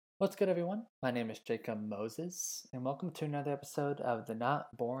What's good, everyone? My name is Jacob Moses, and welcome to another episode of the Not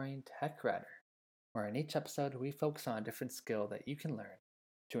Boring Tech Writer, where in each episode we focus on a different skill that you can learn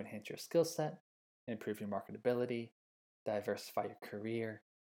to enhance your skill set, improve your marketability, diversify your career,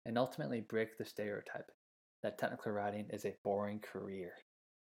 and ultimately break the stereotype that technical writing is a boring career.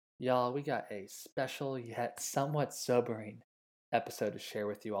 Y'all, we got a special yet somewhat sobering episode to share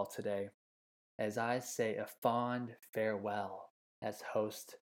with you all today as I say a fond farewell as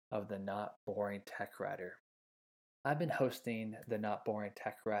host of the Not Boring Tech Writer. I've been hosting the Not Boring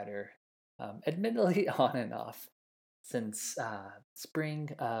Tech Writer, admittedly on and off, since spring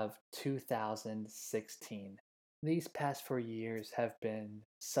of 2016. These past 4 years have been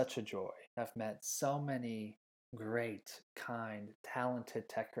such a joy. I've met so many great, kind, talented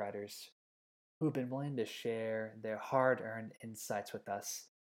tech writers who've been willing to share their hard earned insights with us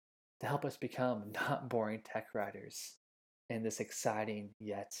to help us become not boring tech writers in this exciting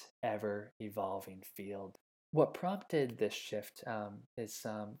yet ever evolving field. What prompted this shift is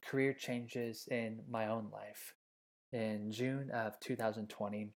some career changes in my own life. In June of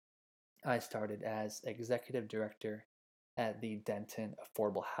 2020, I started as executive director at the Denton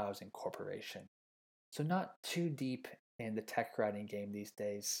Affordable Housing Corporation. So, not too deep in the tech writing game these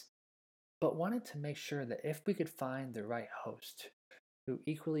days, but wanted to make sure that if we could find the right host who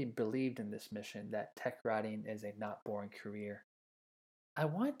equally believed in this mission that tech writing is a not boring career, I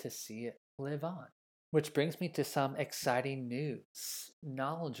wanted to see it live on. Which brings me to some exciting news.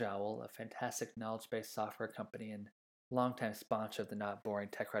 KnowledgeOwl, a fantastic knowledge based software company and longtime sponsor of the Not Boring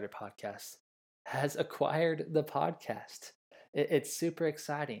Tech Writer podcast, has acquired the podcast. It's super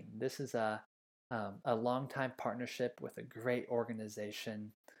exciting. This is a long time partnership with a great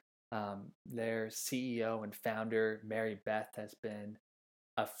organization. Their CEO and founder, Mary Beth, has been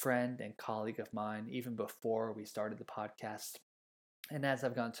a friend and colleague of mine even before we started the podcast. And as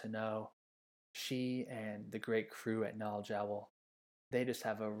I've gotten to know she and the great crew at KnowledgeOwl, they just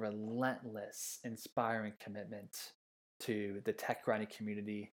have a relentless, inspiring commitment to the tech writing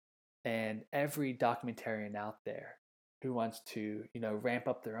community and every documentarian out there who wants to, ramp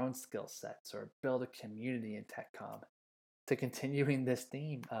up their own skill sets or build a community in TechCom to continuing this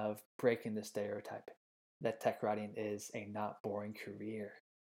theme of breaking the stereotype that tech writing is a not boring career.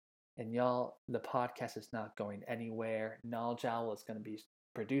 And y'all, the podcast is not going anywhere. Knowledge Owl is going to be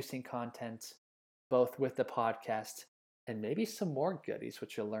producing content both with the podcast and maybe some more goodies,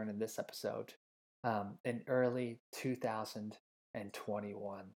 which you'll learn in this episode in early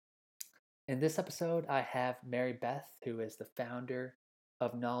 2021. In this episode, I have Mary Beth, who is the founder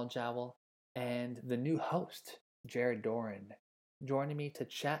of Knowledge Owl, and the new host, Jared Doran, joining me to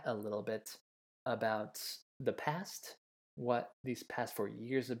chat a little bit about the past, what these past 4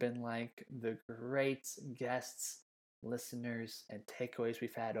 years have been like, the great guests, listeners, and takeaways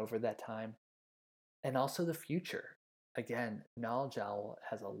we've had over that time, and also the future. Again, Knowledge Owl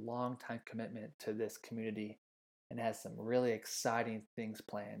has a long time commitment to this community and has some really exciting things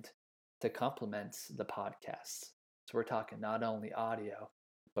planned to complement the podcasts. So we're talking not only audio,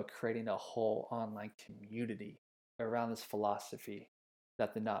 but creating a whole online community around this philosophy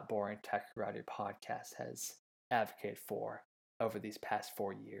that the Not Boring Tech Writer podcast has advocated for over these past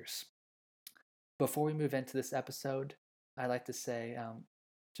 4 years. Before we move into this episode, I'd like to say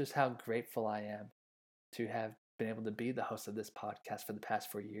just how grateful I am to have been able to be the host of this podcast for the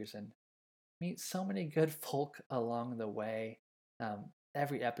past 4 years and meet so many good folk along the way.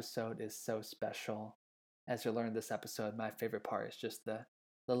 Every episode is so special. As you learn this episode, my favorite part is just the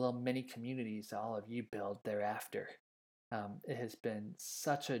little mini communities all of you build thereafter. It has been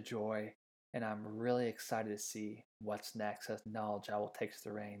such a joy, and I'm really excited to see what's next as Knowledge Owl takes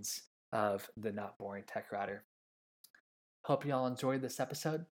the reins of the Not Boring Tech Writer. Hope you all enjoyed this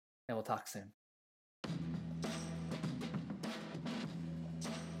episode, and we'll talk soon.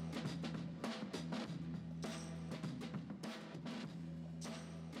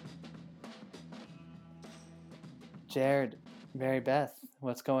 Jared, Mary Beth,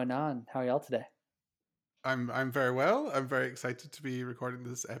 what's going on? How are y'all today? I'm very well. I'm very excited to be recording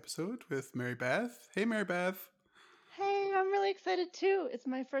this episode with Mary Beth. Hey, Mary Beth. Hey, I'm really excited too. It's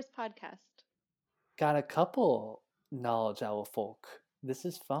my first podcast. Got a couple Knowledge Owl folk. This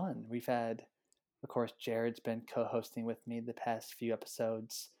is fun. We've had, of course, Jared's been co-hosting with me the past few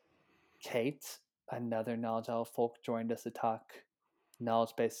episodes. Kate, another Knowledge Owl folk, joined us to talk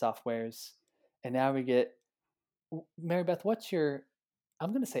knowledge-based softwares. And now we get Mary Beth, what's your, I'm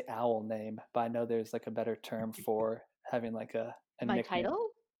going to say owl name, but I know there's like a better term for having like a My nickname.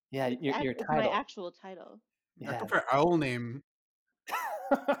 title? Yeah, your It's my title. actual title. I Yeah. prefer owl name.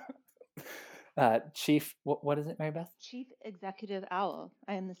 Chief, what is it, Mary Beth? Chief Executive Owl.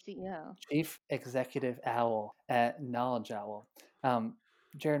 I am the CEO. Chief Executive Owl at KnowledgeOwl. Um,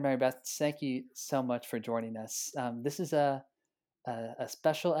 Jared, Mary Beth, thank you so much for joining us. This is a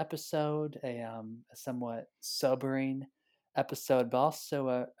special episode, a somewhat sobering episode, but also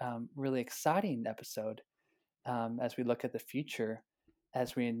a really exciting episode as we look at the future,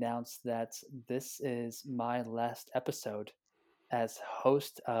 as we announce that this is my last episode as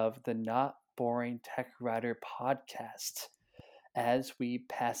host of the Not Boring Tech Writer podcast, as we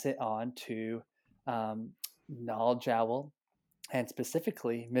pass it on to Knowledge Owl, and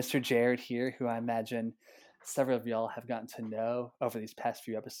specifically Mr. Jared here, who I imagine several of y'all have gotten to know over these past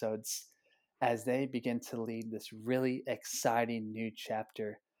few episodes, as they begin to lead this really exciting new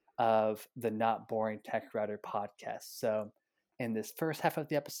chapter of the Not Boring Tech Writer podcast. So, in this first half of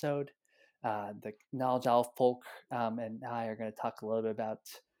the episode, the Knowledge Owl folk and I are going to talk a little bit about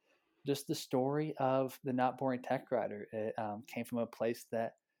just the story of the Not Boring Tech Writer. It came from a place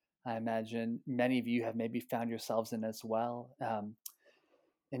that I imagine many of you have maybe found yourselves in as well,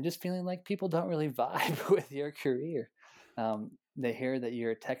 and just feeling like people don't really vibe with your career. They hear that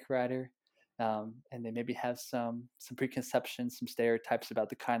you're a tech writer, and they maybe have some preconceptions, some stereotypes about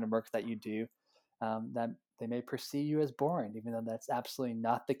the kind of work that you do, that they may perceive you as boring, even though that's absolutely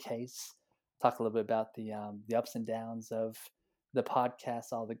not the case. Talk a little bit about the ups and downs of the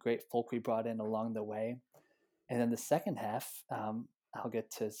podcast, all the great folk we brought in along the way, and then the second half, I'll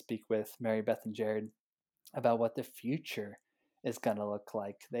get to speak with Mary Beth and Jared about what the future is going to look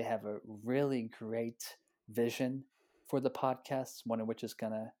like. They have a really great vision for the podcast, one of which is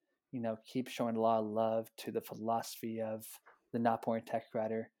going to, keep showing a lot of love to the philosophy of the Not Boring Tech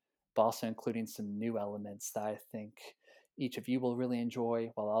Writer, but also including some new elements that I think each of you will really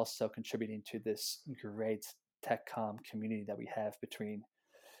enjoy, while also contributing to this great tech com community that we have between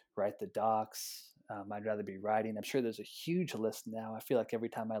Write the Docs. I'd rather be writing. I'm sure there's a huge list now. I feel like every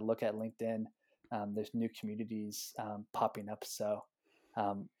time I look at LinkedIn, there's new communities popping up. So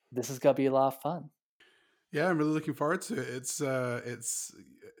this is gonna be a lot of fun. Yeah, I'm really looking forward to it. It's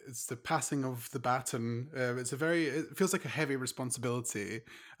the passing of the baton. It feels like a heavy responsibility.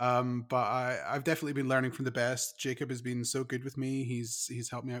 But I've definitely been learning from the best. Jacob has been so good with me. He's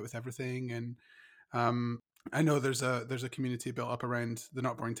helped me out with everything, and I know there's a community built up around the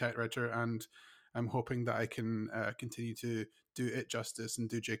Not Boring Tech Writer, and I'm hoping that I can continue to do it justice and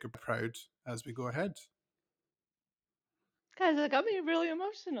do Jacob proud as we go ahead. Guys, that got me really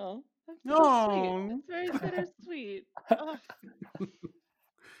emotional. That's so sweet. No. It's very bittersweet. Oh,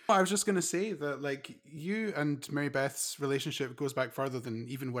 I was just going to say that, like, you and Mary Beth's relationship goes back further than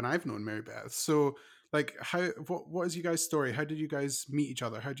even when I've known Mary Beth. So, like, what is you guys' story? How did you guys meet each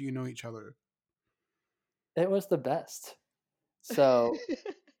other? How do you know each other? It was the best. So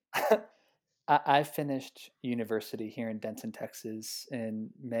I finished university here in Denton, Texas in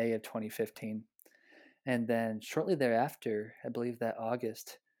May of 2015. And then shortly thereafter, I believe that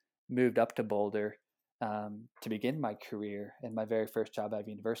August, moved up to Boulder to begin my career in my very first job out of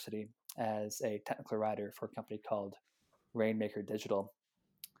university as a technical writer for a company called Rainmaker Digital.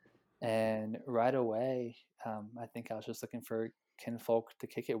 And right away, I think I was just looking for kinfolk to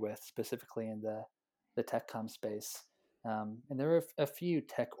kick it with, specifically in the tech com space. And there were a few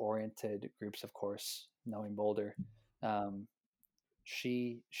tech oriented groups, of course, knowing Boulder.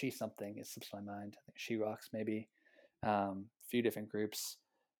 She something, it slips my mind. I think She Rocks, maybe. A few different groups,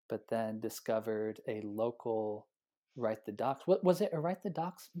 but then discovered a local Write the Docs. What was it? A Write the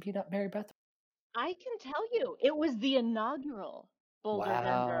Docs meetup, Mary Beth? I can tell you, it was the inaugural Boulder,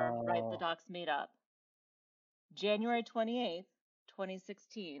 Denver Write the Wow. Docs meetup, January 28th,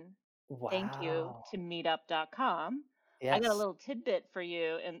 2016. Thank you Wow. to meetup.com. I got a Yes. little tidbit for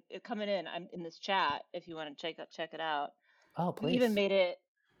you, and coming in, I'm in this chat if you want to check it out. Oh, We even please. made it,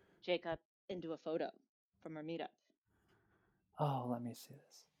 Jacob, into a photo from our meetup. Oh, let me see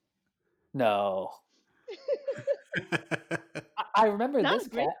this. No. I remember Not this a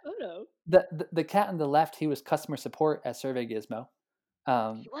great cat. photo. The cat on the left, he was customer support at Survey Gizmo.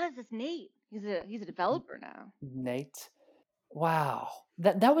 He was. It's Nate. He's a developer now. Nate. Wow.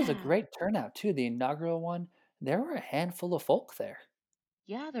 That was a Yeah. great turnout too, the inaugural one. There were a handful of folk there.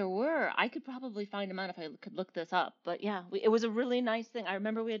 Yeah, there were. I could probably find them out if I could look this up. But yeah, it was a really nice thing. I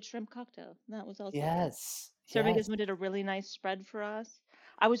remember we had shrimp cocktail. That was also good. Yes. Survey Yes. Gizmo did a really nice spread for us.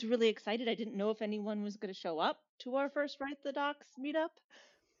 I was really excited. I didn't know if anyone was going to show up to our first Write the Docs meetup,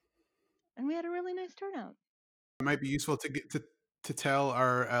 and we had a really nice turnout. It might be useful to get to tell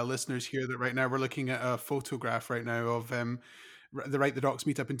our listeners here that right now we're looking at a photograph right now of the Write the Docs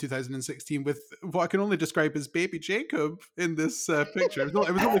meetup in 2016 with what I can only describe as baby Jacob in this picture. It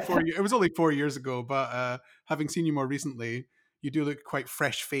was only 4 years. It was only 4 years ago, but having seen you more recently, you do look quite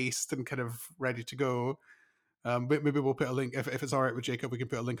fresh faced and kind of ready to go. But maybe we'll put a link if it's all right with Jacob. We can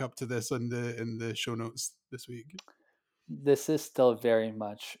put a link up to this in the show notes this week. This is still very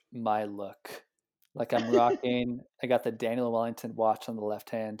much my look. Like I'm rocking, I got the Daniel Wellington watch on the left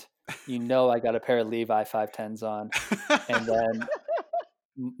hand. I got a pair of Levi 510s on. And then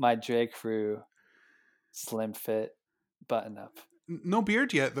my J. Crew slim fit button up. No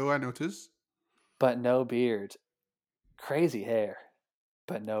beard yet, though, I notice. But no beard. Crazy hair,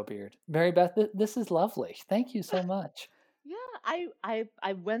 but no beard. Mary Beth, this is lovely. Thank you so much. Yeah,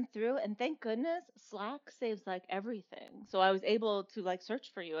 I went through, and thank goodness Slack saves like everything. So I was able to like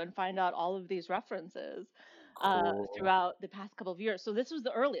search for you and find out all of these references Cool. throughout the past couple of years. So this was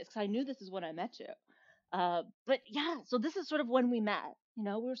the earliest because I knew this is when I met you. But yeah, so this is sort of when we met. We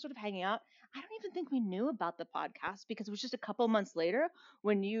were sort of hanging out. I don't even think we knew about the podcast because it was just a couple months later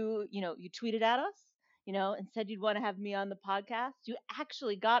when you tweeted at us, and said you'd want to have me on the podcast. You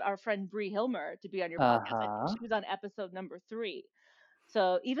actually got our friend Bree Hilmer to be on your podcast. I think Uh-huh. she was on episode number 3.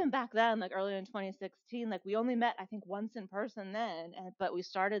 So even back then, like earlier in 2016, like we only met, I think, once in person then, but we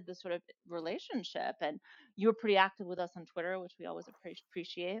started this sort of relationship, and you were pretty active with us on Twitter, which we always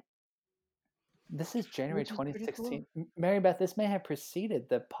appreciate. This is January Which was pretty cool. 2016. Mary Beth, this may have preceded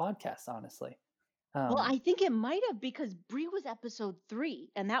the podcast, honestly. Well, I think it might have because Brie was episode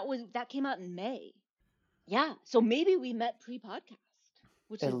 3, and that came out in May. Yeah, so maybe we met pre-podcast,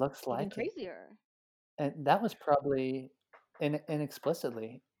 which It is looks even like it. crazier. And that was probably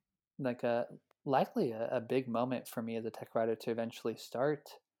inexplicitly like likely a big moment for me as a tech writer to eventually start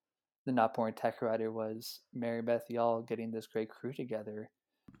the Not Boring Tech Writer was Mary Beth, y'all getting this great crew together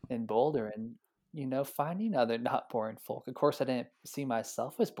in Boulder and finding other not boring folk. Of course, I didn't see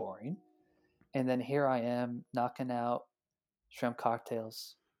myself as boring, and then here I am knocking out shrimp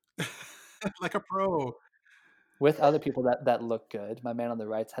cocktails Like a pro. with other people that look good. My man on the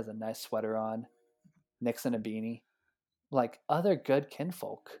right has a nice sweater on. Nick's in a beanie, like other good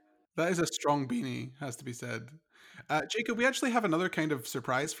kinfolk. That is a strong beanie, has to be said. Jacob, we actually have another kind of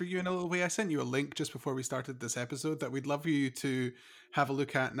surprise for you in a little way. I sent you a link just before we started this episode that we'd love you to have a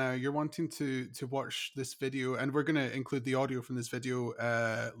look at now. You're wanting to watch this video, and we're going to include the audio from this video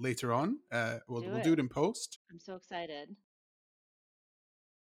later on. We'll do it in post. I'm so excited.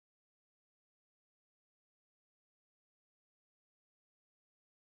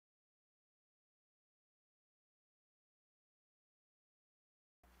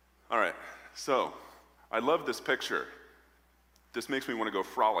 All right, so I love this picture. This makes me want to go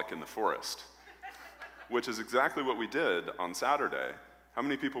frolic in the forest, which is exactly what we did on Saturday. How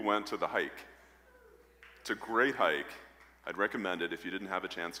many people went to the hike? It's a great hike. I'd recommend it if you didn't have a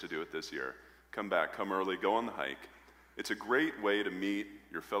chance to do it this year. Come back, come early, go on the hike. It's a great way to meet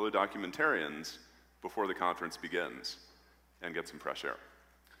your fellow documentarians before the conference begins and get some fresh air.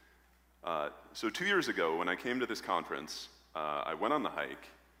 So 2 years ago, when I came to this conference, I went on the hike,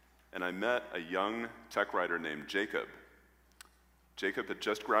 and I met a young tech writer named Jacob. Jacob had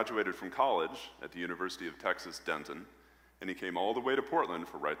just graduated from college at the University of Texas, Denton, and he came all the way to Portland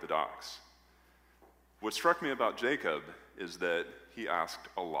for Write the Docs. What struck me about Jacob is that he asked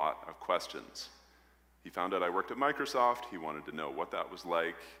a lot of questions. He found out I worked at Microsoft. He wanted to know what that was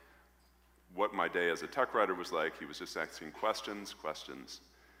like, what my day as a tech writer was like. He was just asking questions.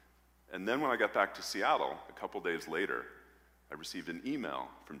 And then when I got back to Seattle, a couple days later, I received an email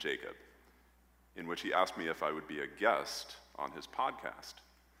from Jacob in which he asked me if I would be a guest on his podcast.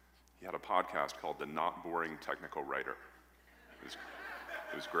 He had a podcast called The Not Boring Technical Writer.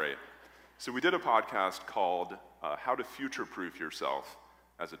 It was great. So we did a podcast called How to Future-Proof Yourself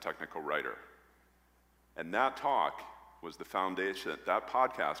as a Technical Writer. And that talk was the foundation, that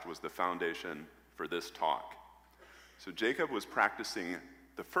podcast was the foundation for this talk. So Jacob was practicing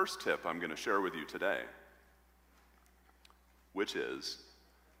the first tip I'm going to share with you today, which is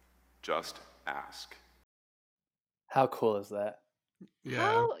just ask. How cool is that?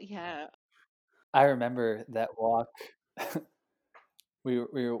 Yeah. Yeah. I remember that walk. we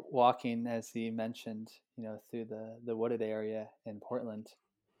were walking, as he mentioned, through the wooded area in Portland,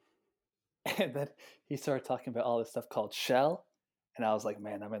 and then he started talking about all this stuff called shell, and I was like,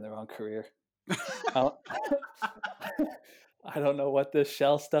 man, I'm in the wrong career. I don't know what this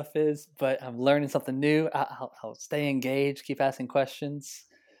shell stuff is, but I'm learning something new. I'll stay engaged, keep asking questions.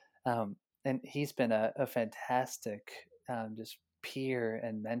 And he's been a fantastic just peer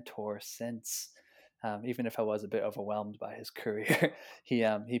and mentor since. Even if I was a bit overwhelmed by his career,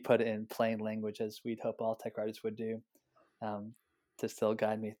 he put it in plain language as we'd hope all tech writers would do. to still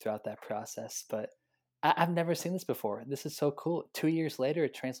guide me throughout that process. But I've never seen this before. This is so cool. 2 years later,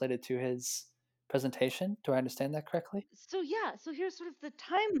 it translated to his presentation. Do I understand that correctly? So yeah, so here's sort of the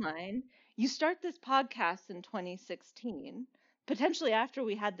timeline. You start this podcast in 2016, potentially after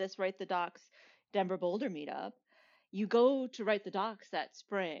we had this Write the Docs Denver Boulder meetup. You go to Write the Docs that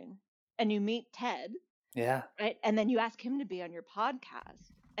spring and you meet Ted, Yeah. right? And then you ask him to be on your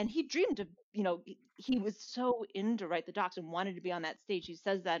podcast. And he dreamed of, he was so into Write the Docs and wanted to be on that stage. He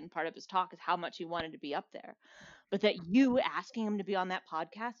says that in part of his talk is how much he wanted to be up there. But that you asking him to be on that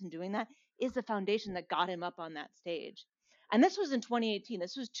podcast and doing that is the foundation that got him up on that stage. And this was in 2018.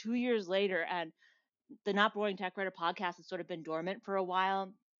 This was 2 years later. And the Not Boring Tech Writer podcast has sort of been dormant for a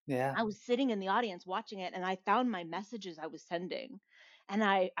while. Yeah. I was sitting in the audience watching it, and I found my messages I was sending. And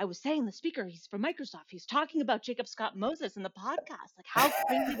I was saying, the speaker, he's from Microsoft. He's talking about Jacob Scott Moses in the podcast. Like, how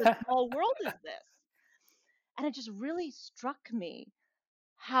crazy the small world is this? And it just really struck me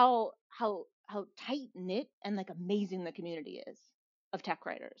how tight knit and like amazing the community is of tech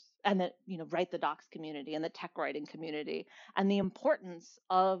writers, and that Write the Docs community and the tech writing community, and the importance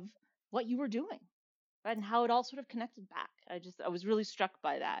of what you were doing, right? And how it all sort of connected back. I was really struck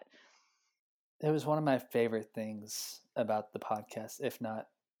by that. It was one of my favorite things about the podcast, if not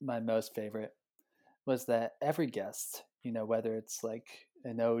my most favorite, was that every guest, whether it's like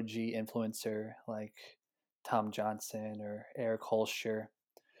an OG influencer like Tom Johnson or Eric Holscher,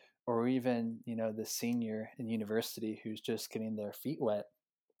 or even, the senior in university who's just getting their feet wet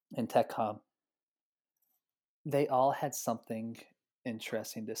in TechCom, they all had something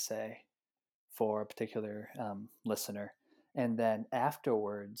interesting to say for a particular listener. And then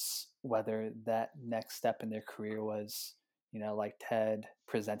afterwards, whether that next step in their career was, like Ted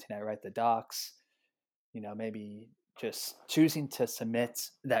presenting at Write the Docs, maybe just choosing to submit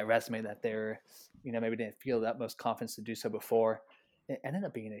that resume that they're, maybe didn't feel that most confidence to do so before, it ended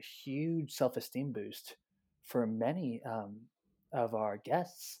up being a huge self-esteem boost for many of our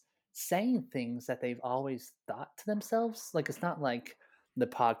guests, saying things that they've always thought to themselves. Like, it's not like the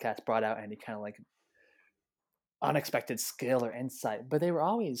podcast brought out any kind of like unexpected skill or insight, but they were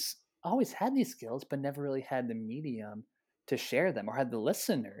always had these skills, but never really had the medium to share them or had the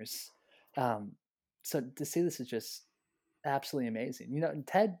listeners. So to see this is just absolutely amazing.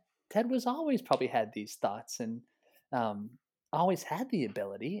 Ted was always probably had these thoughts and always had the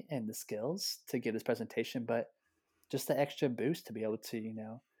ability and the skills to give this presentation, but just the extra boost to be able to,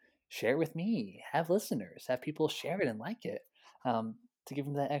 share it with me, have listeners, have people share it and like it, to give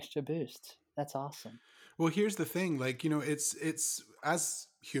them that extra boost. That's awesome. Well, here's the thing, like, it's as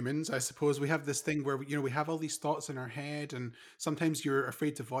humans, I suppose we have this thing where, we have all these thoughts in our head, and sometimes you're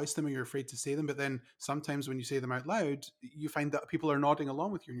afraid to voice them or you're afraid to say them. But then sometimes when you say them out loud, you find that people are nodding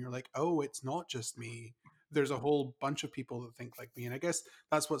along with you and you're like, oh, it's not just me. There's a whole bunch of people that think like me. And I guess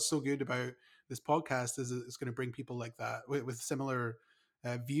that's what's so good about this podcast is it's going to bring people like that with similar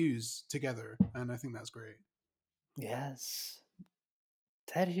views together. And I think that's great. Yes.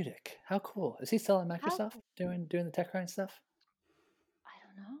 Ted Hudick, how cool! Is he still at How Microsoft doing the tech grind stuff? I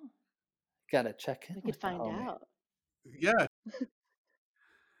don't know. Gotta check in We could with the find homie. out. Yeah,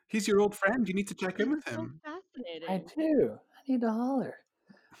 he's your old friend. You need to check in It's with so him. I fascinating. do. I need to holler.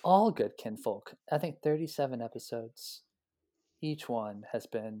 All good kinfolk. I think 37 episodes. Each one has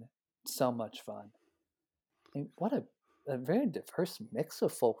been so much fun. And what a very diverse mix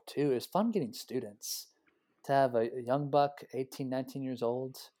of folk, too. It's fun getting students. To have a young buck, 18, 19 years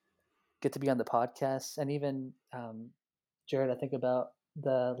old, get to be on the podcast. And even, Jared, I think about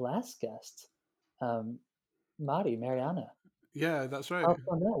the last guest, Mariana. Yeah, that's right. How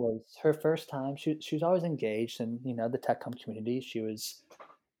fun that was. Her first time. She was always engaged in, the TechCom community. She was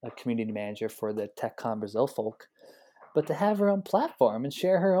a community manager for the TechCom Brazil folk. But to have her own platform and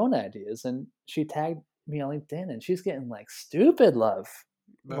share her own ideas, and she tagged me on LinkedIn, and she's getting like stupid love,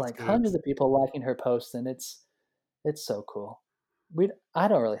 That's like good. hundreds of people liking her posts, and it's so cool. I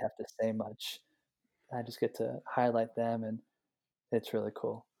don't really have to say much. I just get to highlight them, and it's really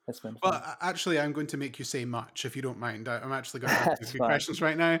cool. It's been Well, fun. actually, I'm going to make you say much if you don't mind. I'm actually going to ask you a That's few fun. questions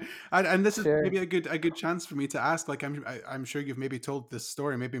right now, and this is Sure. maybe a good chance for me to ask. Like, I'm sure you've maybe told this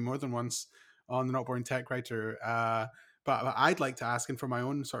story maybe more than once on the Not Boring Tech Writer. But I'd like to ask, and for my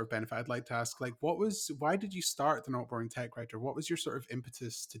own sort of benefit, I'd like to ask, like, why did you start the Not Boring Tech Writer? What was your sort of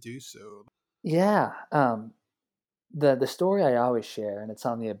impetus to do so? Yeah. The story I always share, and it's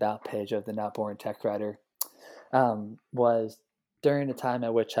on the about page of the Not Boring Tech Writer, was during the time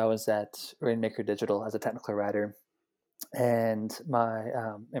at which I was at Rainmaker Digital as a technical writer, and my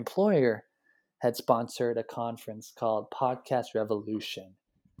employer had sponsored a conference called Podcast Revolution,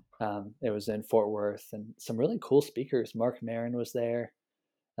 It was in Fort Worth, and some really cool speakers. Mark Maron was there.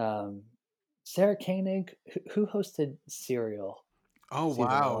 Um, Sarah Koenig, who hosted Serial Oh, season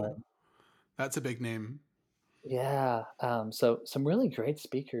wow. one. That's a big name. Yeah, so some really great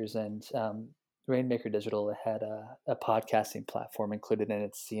speakers, and Rainmaker Digital had a podcasting platform included in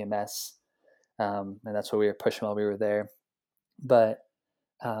its CMS, and that's what we were pushing while we were there. But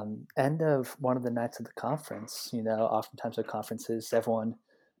end of one of the nights of the conference, oftentimes at conferences, everyone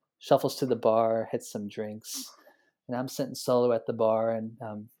shuffles to the bar, hits some drinks, and I'm sitting solo at the bar and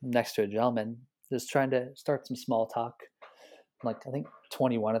next to a gentleman, just trying to start some small talk. I'm like, I think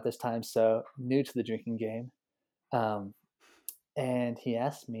 21 at this time, so new to the drinking game. Um, and he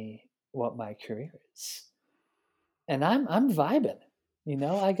asked me what my career is, and I'm vibing.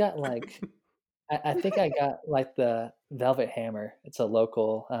 I got like I think I got like the Velvet Hammer. It's a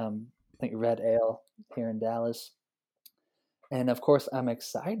local, I think red ale here in Dallas, and of course I'm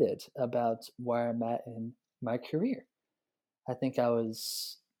excited about where I'm at in my career. I think I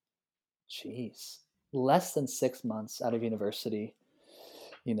was, geez, less than 6 months out of university,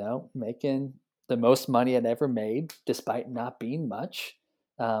 making the most money I'd ever made, despite not being much.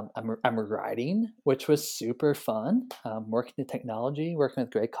 I'm writing, which was super fun. Working in technology, working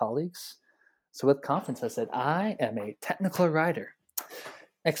with great colleagues. So with confidence, I said, I am a technical writer,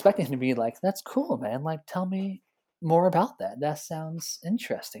 expecting him to be like, that's cool, man. Like, tell me more about that. That sounds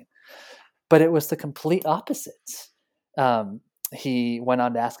interesting. But it was the complete opposite. Um, he went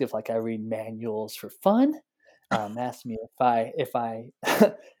on to ask if like I read manuals for fun. Asked me if I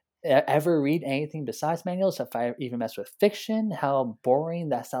ever read anything besides manuals, if I even mess with fiction, how boring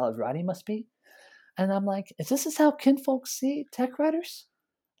that style of writing must be. And I'm like, is this how kinfolk see tech writers?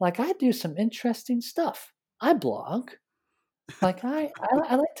 Like I do some interesting stuff. I blog. Like I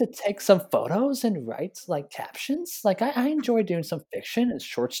like to take some photos and write like captions. Like I enjoy doing some fiction and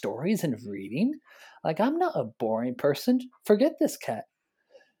short stories and reading. Like I'm not a boring person. Forget this cat.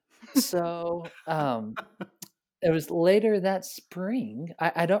 So it was later that spring.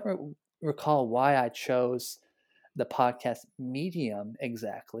 I don't recall why I chose the podcast medium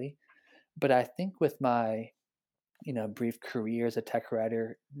exactly, but I think with my brief career as a tech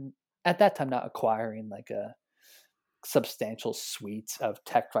writer, at that time not acquiring like a substantial suite of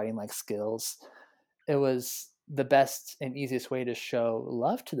tech writing like skills, it was the best and easiest way to show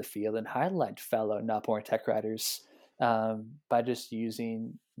love to the field and highlight fellow not born tech writers, by just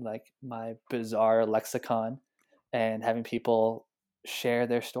using like my bizarre lexicon and having people share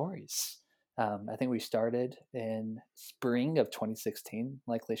their stories. I think we started in spring of 2016,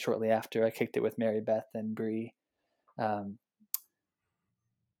 likely shortly after I kicked it with Mary Beth and Bree, um,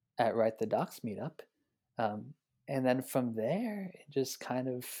 at Write the Docs meetup. Um, and then from there, it just kind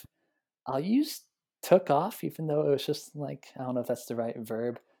of, I'll use took off, even though it was just like, I don't know if that's the right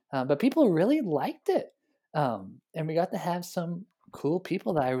verb, but people really liked it. And we got to have some cool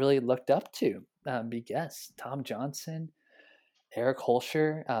people that I really looked up to be guests. Tom Johnson, Eric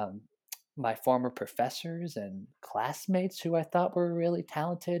Holscher, my former professors and classmates who I thought were really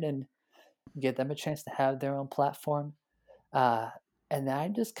talented, and give them a chance to have their own platform. Uh, and then I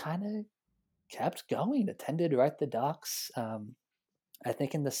just kind of kept going, attended Write the Docs. I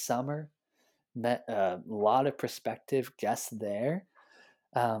think in the summer, met a lot of prospective guests there,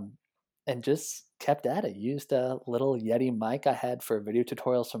 um, and just kept at it. Used a little Yeti mic I had for video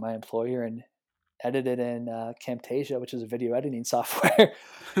tutorials for my employer and edited in Camtasia, which is a video editing software,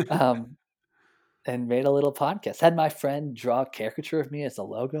 um, and made a little podcast. Had my friend draw a caricature of me as a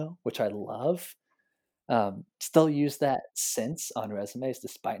logo, which I love. Still use that since on resumes,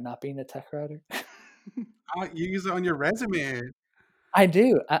 despite not being a tech writer. You use it on your resume. I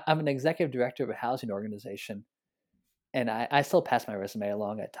do. I'm an executive director of a housing organization, and I still pass my resume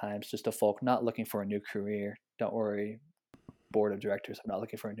along at times just to folk not looking for a new career. Don't worry, board of directors, I'm not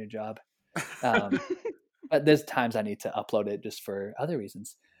looking for a new job. Um, but there's times I need to upload it just for other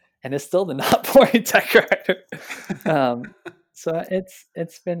reasons, and it's still the not boring tech writer. So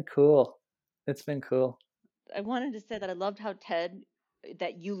it's been cool. It's been cool. I wanted to say that I loved how Ted,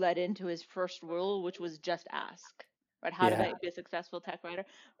 that you led into his first rule, which was just ask, right? How to Yeah, be a successful tech writer,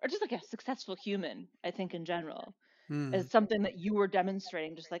 or just like a successful human, I think in general. Hmm. Is something that you were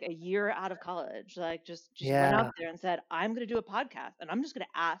demonstrating just like a year out of college. Like just went out yeah, there and said, I'm going to do a podcast and I'm just going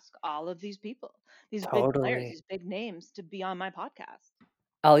to ask all of these people, these big players, totally. these big names to be on my podcast.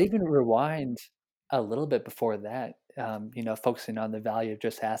 I'll even rewind a little bit before that, focusing on the value of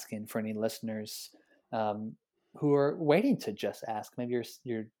just asking for any listeners um, who are waiting to just ask. Maybe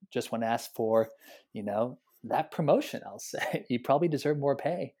you're just want to ask for, that promotion. I'll say you probably deserve more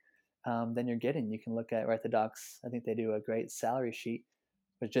pay than you're getting. You can look at Write the Docs. I think they do a great salary sheet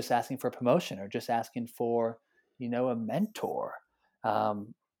was just asking for a promotion or just asking for, a mentor.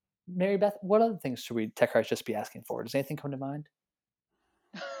 Um, Mary Beth, what other things should we tech writers just be asking for? Does anything come to mind?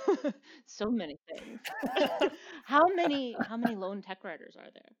 So many things. How many lone tech writers are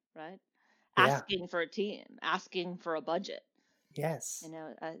there, right? Yeah. Asking for a team, asking for a budget. Yes. You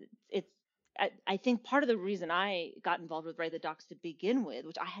know, it's I think part of the reason I got involved with Write the Docs to begin with,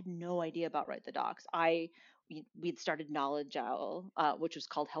 which I had no idea about Write the Docs. We'd started KnowledgeOwl, which was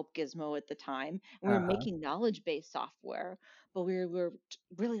called Help Gizmo at the time, and we were Uh-huh. making knowledge-based software, but we were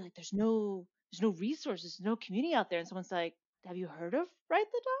really like, there's no resources, no community out there, and someone's like, "Have you heard of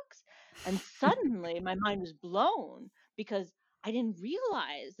Write the Docs?" And suddenly my mind was blown because I didn't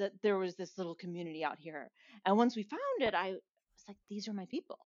realize that there was this little community out here. And once we found it, I was like, these are my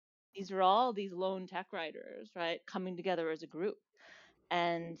people. These are all these lone tech writers, right? Coming together as a group.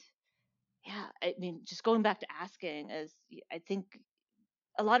 And yeah, I mean, just going back to asking is, I think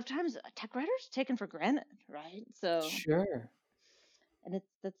a lot of times a tech writer's taken for granted, right? So, Sure. and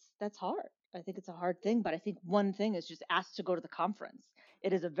that's hard. I think it's a hard thing, but I think one thing is just ask to go to the conference.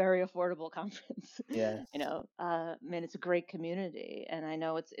 It is a very affordable conference. Yes. Man, it's a great community, and I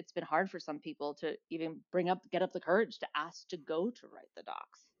know it's been hard for some people to even get up the courage to ask to go to Write the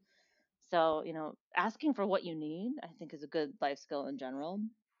Docs. So, asking for what you need, I think, is a good life skill in general.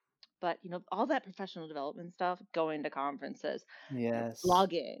 But, all that professional development stuff, going to conferences, Yes.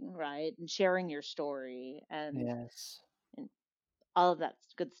 blogging, right? And sharing your story Yes. and all of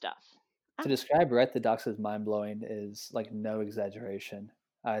that's good stuff. To Ask. describe Write the Docs as mind-blowing is like no exaggeration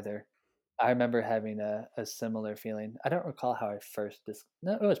either. I remember having a similar feeling. I don't recall how I first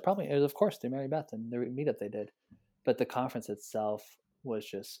no, it was of course through Mary Beth and the meetup they did. But the conference itself was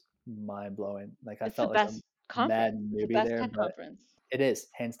just mind-blowing. Like I It's the felt like a best mad conference. It's the newbie best there, tech but conference. it is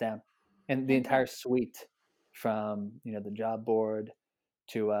hands down. And the Hands down. entire suite from, the job board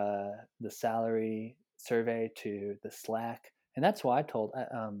to the salary survey to the Slack. And that's why I told,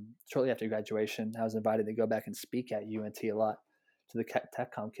 shortly after graduation, I was invited to go back and speak at UNT a lot to the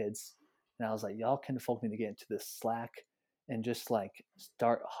TechCom kids. And I was like, y'all can folk me to get into this Slack and just like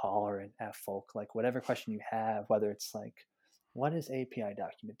start hollering at folk, like whatever question you have, whether it's like, what is API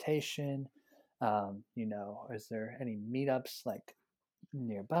documentation? Is there any meetups like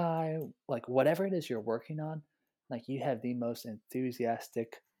nearby? Like whatever it is you're working on, like you have the most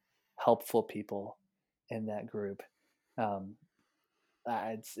enthusiastic, helpful people in that group. Um,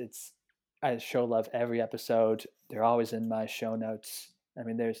 it's I show love every episode. They're always in my show notes. I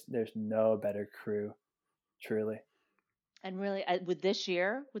mean, there's no better crew, truly. And really, with this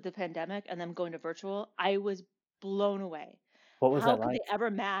year, with the pandemic and them going to virtual, I was blown away. What was How that could they like? ever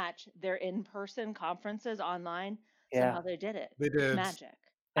match their in-person conferences online? Yeah, Somehow they did it. They It's did. magic.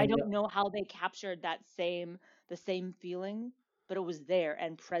 I and don't know how they captured the same feeling, but it was there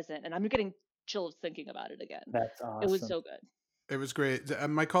and present. And I'm getting chills thinking about it again. that's It was awesome. so good. It was great.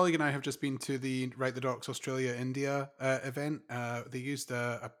 My colleague and I have just been to the Write the Docs Australia India event. They used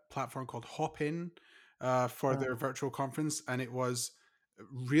a platform called Hopin for their Oh, virtual conference, and it was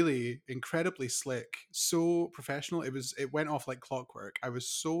really incredibly slick, so professional. It went off like clockwork. I was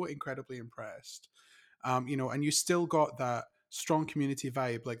so incredibly impressed. And you still got that strong community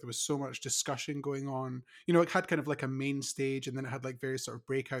vibe. Like there was so much discussion going on. It had kind of like a main stage, and then it had like various sort of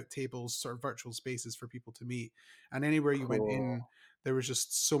breakout tables, sort of virtual spaces for people to meet. And anywhere you went cool. in, there was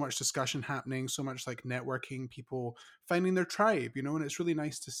just so much discussion happening, so much like networking, people finding their tribe, and it's really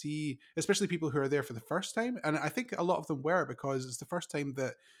nice to see, especially people who are there for the first time. And I think a lot of them were, because it's the first time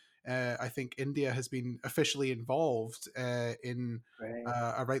that I think India has been officially involved in Great.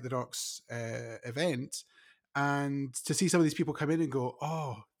 a Write the Docs event, and to see some of these people come in and go,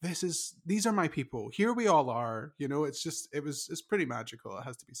 "Oh, these are my people. Here we all are." It's pretty magical. It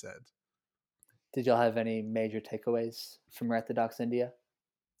has to be said. Did y'all have any major takeaways from Write the Docs India?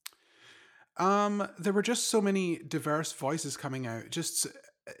 There were just so many diverse voices coming out. Just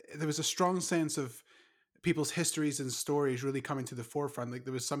there was a strong sense of people's histories and stories really coming to the forefront. Like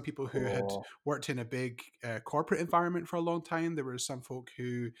there was some people who had Cool. worked in a big corporate environment for a long time. There were some folk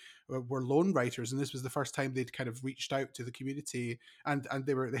who were lone writers, and this was the first time they'd kind of reached out to the community, and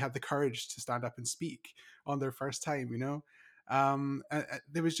they had the courage to stand up and speak on their first time.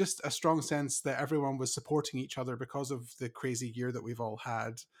 There was just a strong sense that everyone was supporting each other because of the crazy year that we've all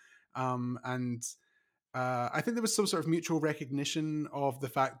had. And I think there was some sort of mutual recognition of the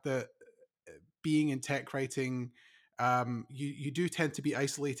fact that being in tech writing, you do tend to be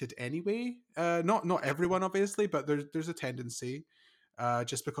isolated anyway. Not everyone, obviously, but there's a tendency,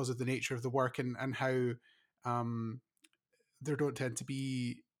 just because of the nature of the work, and how there don't tend to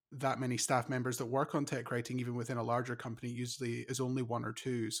be that many staff members that work on tech writing, even within a larger company, usually is only one or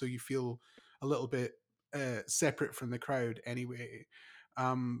two. So you feel a little bit separate from the crowd anyway.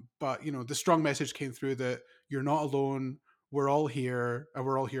 But the strong message came through that you're not alone. We're all here, and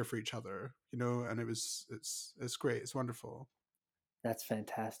we're all here for each other. And it's great. It's wonderful. That's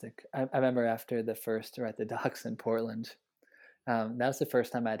fantastic. I remember after the first Write the Docs in Portland, that was the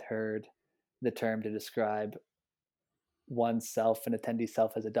first time I'd heard the term to describe oneself and attendee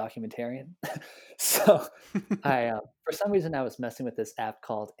self as a documentarian. So for some reason, I was messing with this app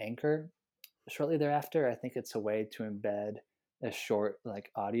called Anchor. Shortly thereafter, I think it's a way to embed a short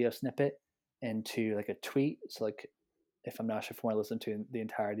audio snippet into a tweet. So if I'm not sure if I want to listen to the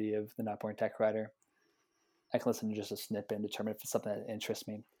entirety of the Not Boring Tech Writer, I can listen to just a snippet and determine if it's something that interests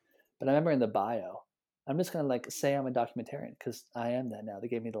me. But I remember in the bio, I'm just gonna say I'm a documentarian because I am that now. They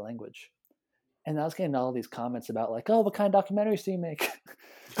gave me the language. And I was getting all these comments about oh, what kind of documentaries do you make?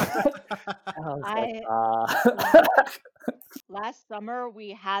 And I was Last summer,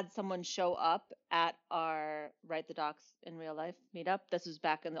 we had someone show up at our Write the Docs in Real Life meetup. This was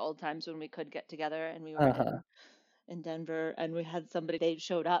back in the old times when we could get together, and we were in Denver, and we had somebody, they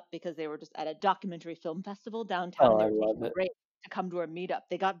showed up because they were just at a documentary film festival downtown. Oh, They I were love taking a it. break to come to our meetup.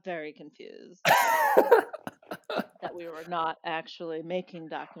 They got very confused that we were not actually making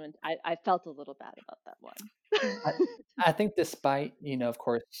documents. I felt a little bad about that one. I think despite, of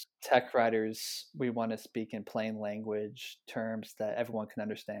course, tech writers, we want to speak in plain language terms that everyone can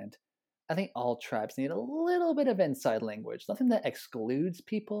understand. I think all tribes need a little bit of inside language, nothing that excludes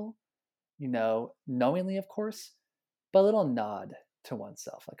people, knowingly, of course, but a little nod to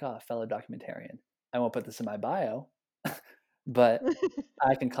oneself, fellow documentarian. I won't put this in my bio, but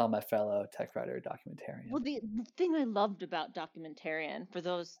I can call my fellow tech writer a documentarian. Well, the thing I loved about documentarian, for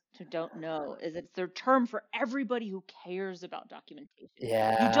those who don't know, is it's their term for everybody who cares about documentation.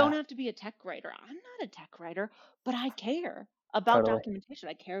 Yeah. You don't have to be a tech writer. I'm not a tech writer, but I care about documentation.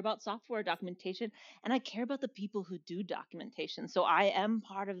 I care about software documentation, and I care about the people who do documentation. So I am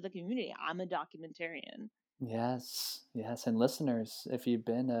part of the community. I'm a documentarian. Yes, yes, and listeners, if you've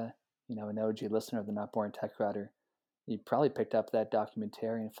been an OG listener of the Not Boring Tech Writer, you probably picked up that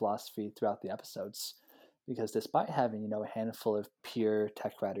documentarian philosophy throughout the episodes, because despite having a handful of pure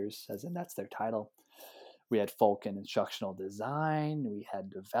tech writers, as in that's their title, we had folk in instructional design, we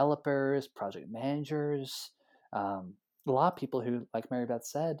had developers, project managers, a lot of people who, like Mary Beth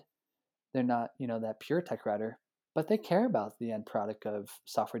said, they're not that pure tech writer, but they care about the end product of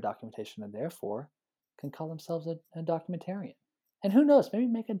software documentation and therefore can call themselves a documentarian. And who knows, maybe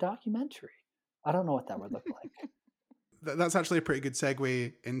make a documentary. I don't know what that would look like. That's actually a pretty good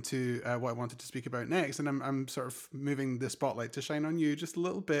segue into what I wanted to speak about next. And I'm sort of moving the spotlight to shine on you just a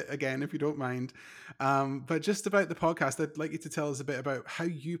little bit again, if you don't mind. But just about the podcast, I'd like you to tell us a bit about how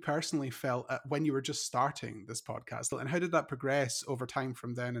you personally felt when you were just starting this podcast. And how did that progress over time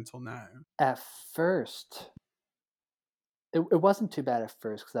from then until now? At first, it wasn't too bad at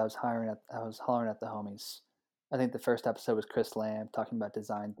first because I was hollering at the homies. I think the first episode was Chris Lamb talking about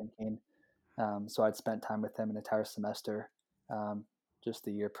design thinking. So I'd spent time with him an entire semester, just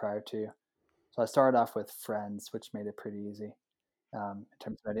the year prior to. So I started off with friends, which made it pretty easy in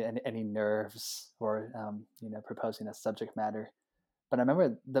terms of any nerves or proposing a subject matter. But I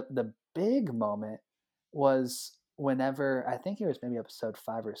remember the big moment was whenever, I think it was maybe episode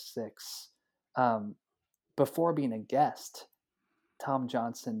 5 or 6, before being a guest, Tom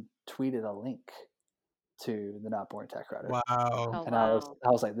Johnson tweeted a link to the Not Boring Tech Writer. Wow. Oh, And wow. I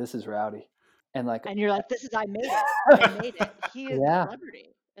was like, this is rowdy. And And you're like, I made it. I made it. He is Yeah. a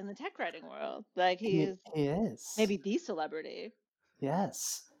celebrity in the tech writing world. He is. Maybe the celebrity.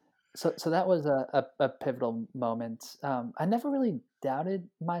 Yes. So that was a pivotal moment. I never really doubted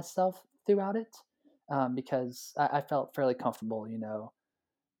myself throughout it because I felt fairly comfortable,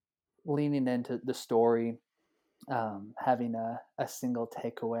 leaning into the story, having a single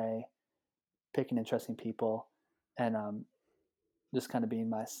takeaway, picking interesting people, and just kind of being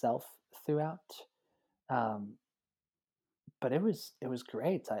myself throughout. But it was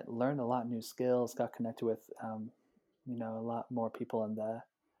great. I learned a lot of new skills, got connected with a lot more people in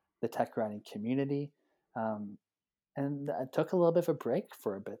the tech writing community, and I took a little bit of a break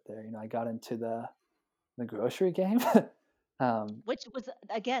for a bit there. I got into the grocery game, which was,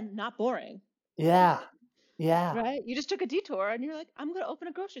 again, not boring. Yeah. Right? You just took a detour and you're like, I'm going to open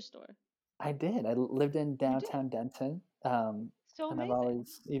a grocery store. I did. I lived in downtown Denton. So and amazing. I've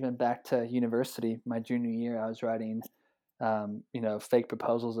always, even back to university, my junior year, I was writing, fake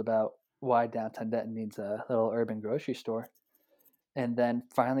proposals about why downtown Denton needs a little urban grocery store. And then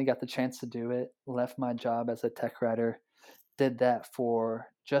finally got the chance to do it, left my job as a tech writer, did that for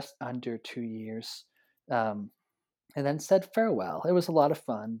just under 2 years, and then said farewell. It was a lot of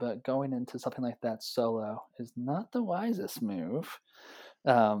fun, but going into something like that solo is not the wisest move.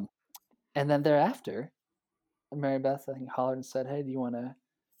 Um, and then thereafter, Mary Beth, I think, hollered and said, "Hey, do you want to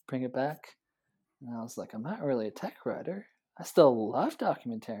bring it back?" And I was like, "I'm not really a tech writer. I still love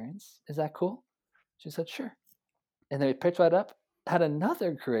documentarians. Is that cool?" She said, "Sure." And then we picked right up, had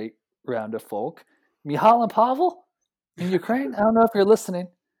another great round of folk. Mihal and Pavel in Ukraine. I don't know if you're listening,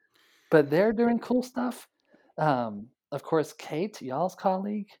 but they're doing cool stuff. Of course, Kate, y'all's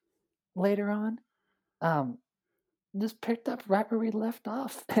colleague, later on, um, just picked up right where we left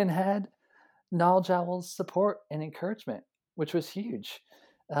off and had Knowledge Owl's support and encouragement, which was huge.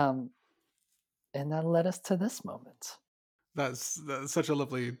 Um, and that led us to this moment. That's such a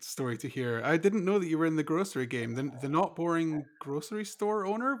lovely story to hear. I didn't know that you were in the grocery game. The not boring grocery store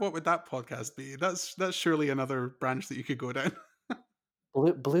owner. What would that podcast be? That's surely another branch that you could go down.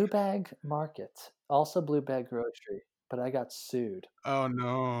 Blue Bag Market, also Blue Bag Grocery, but I got sued. Oh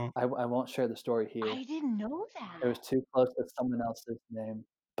no. I won't share the story here. I didn't know It was that. too close to someone else's name.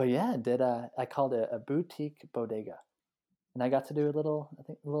 But yeah, I called it a boutique bodega. And I got to do a little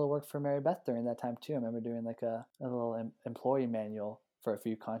work for Mary Beth during that time too. I remember doing like a little employee manual for a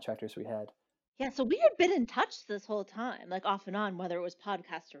few contractors we had. Yeah, so we had been in touch this whole time, like off and on, whether it was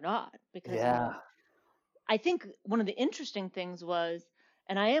podcast or not, because Yeah, I think one of the interesting things was,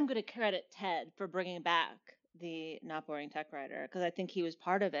 and I am going to credit Ted for bringing back the Not Boring Tech Writer, because I think he was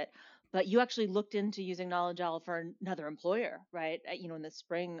part of it. But you actually looked into using Knowledge Owl for another employer, right? In the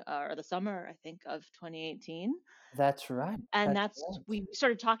spring or the summer, I think, of 2018. that's right. And That's we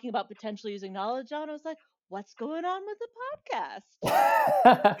started talking about potentially using Knowledge Owl. And I was like, what's going on with the podcast?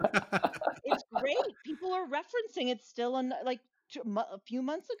 right. It's great. People are referencing it still. And like a few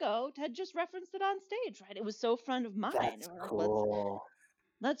months ago, Ted just referenced it on stage, right? It was so front of mind. That's And we're like, cool.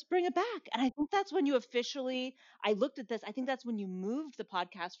 let's bring it back. And I think that's when you officially, I looked at this, I think that's when you moved the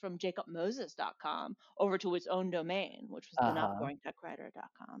podcast from jacobmoses.com over to its own domain, which was the Uh-huh.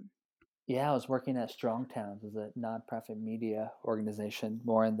 notboringtechwriter.com. Yeah, I was working at Strong Towns as a nonprofit media organization,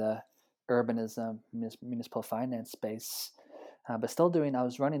 more in the urbanism, municipal finance space, but still doing. I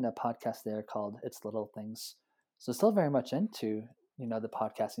was running a podcast there called "It's Little Things," so still very much into the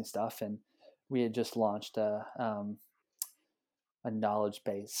podcasting stuff, and we had just launched a knowledge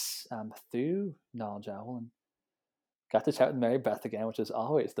base through Knowledge Owl, and got to chat with Mary Beth again, which is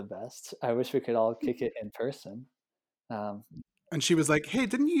always the best. I wish we could all kick it in person. Um, And she was like, "Hey,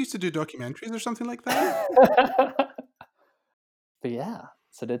 didn't you used to do documentaries or something like that?" But yeah,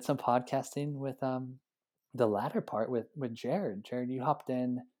 so did some podcasting with the latter part with Jared. Jared, you hopped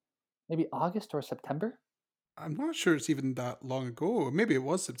in maybe August or September. I'm not sure it's even that long ago. Maybe it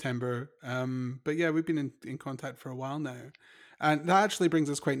was September. But yeah, we've been in contact for a while now. And that actually brings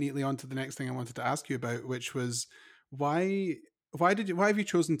us quite neatly on to the next thing I wanted to ask you about, which was why why have you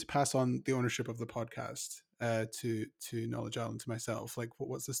chosen to pass on the ownership of the podcast to Knowledge Island, to myself? Like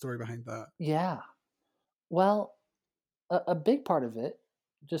what's the story behind that? Yeah, well, a big part of it,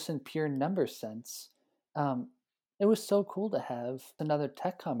 just in pure numbers sense, um, it was so cool to have another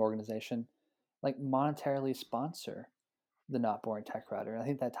TechCom organization like monetarily sponsor the Not Boring Tech Router. I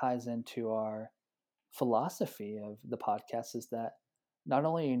think that ties into our philosophy of the podcast is that not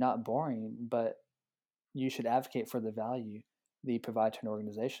only are you not boring, but you should advocate for the value that you provide to an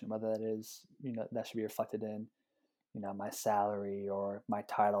organization, whether that is, that should be reflected in, my salary or my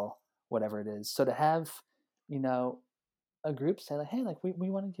title, whatever it is. So to have, you know, a group say like, hey, like we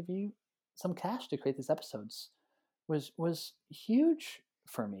want to give you some cash to create these episodes was huge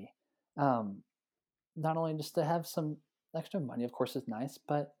for me. Um, Not only just to have some extra money, of course, is nice,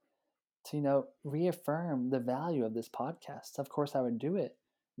 but to reaffirm the value of this podcast. Of course, I would do it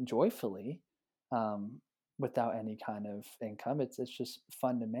joyfully, um, without any kind of income. It's just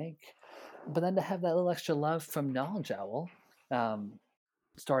fun to make. But then to have that little extra love from Knowledge Owl, um,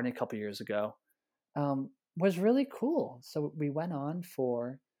 starting a couple years ago, was really cool. So we went on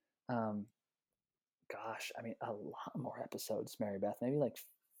for, um, gosh, I mean, a lot more episodes, Mary Beth, maybe like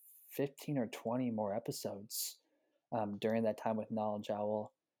 15 or 20 more episodes during that time with Knowledge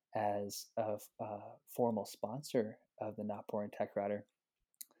Owl as a formal sponsor of the Not Boring Tech Router.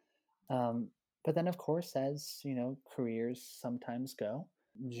 But then, of course, as careers sometimes go,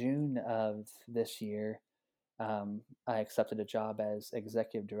 June of this year, I accepted a job as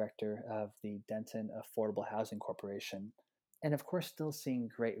executive director of the Denton Affordable Housing Corporation. And of course, still seeing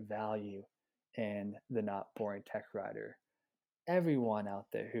great value in the Not Boring Tech Router. Everyone out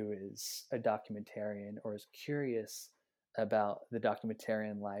there who is a documentarian or is curious about the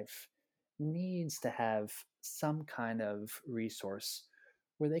documentarian life needs to have some kind of resource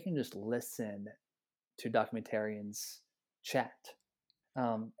where they can just listen to documentarians chat.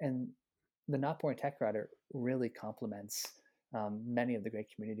 And the Not Boring Tech Writer really complements many of the great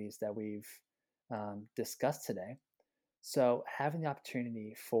communities that we've discussed today. So, having the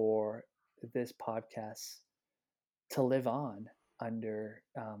opportunity for this podcast to live on under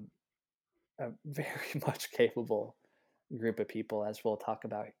a very much capable group of people, as we'll talk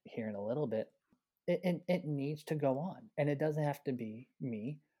about here in a little bit, it needs to go on. And it doesn't have to be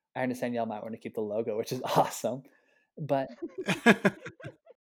me. I understand y'all might want to keep the logo, which is awesome. But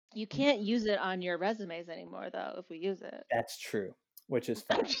You can't use it on your resumes anymore, though, if we use it. that's true, which is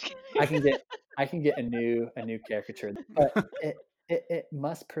I'm fine. just kidding. I can get a new caricature, but it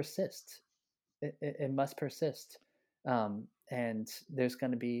must persist. It must persist. And there's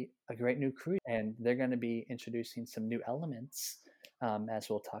going to be a great new crew, and they're going to be introducing some new elements, as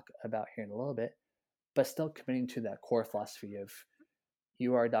we'll talk about here in a little bit, but still committing to that core philosophy of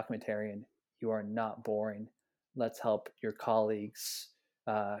you are a documentarian, you are not boring. Let's help your colleagues,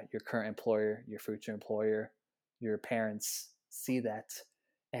 your current employer, your future employer, your parents see that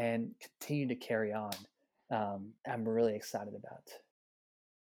and continue to carry on. I'm really excited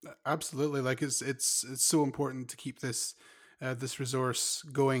about. Absolutely, like it's so important to keep this resource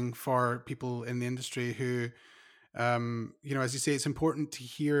going for people in the industry who, as you say, it's important to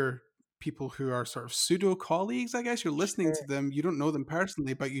hear people who are sort of pseudo colleagues. I guess you're listening Sure. to them, you don't know them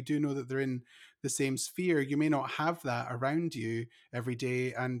personally, but you do know that they're in the same sphere. You may not have that around you every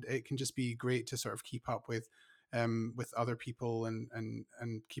day, and it can just be great to sort of keep up with other people and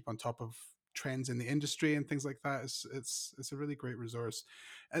keep on top of trends in the industry and things like that. It's a really great resource.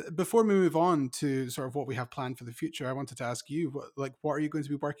 Before we move on to sort of what we have planned for the future, I wanted to ask you, what are you going to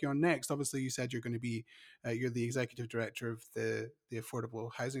be working on next? Obviously, you said you're going to be you're the executive director of the Affordable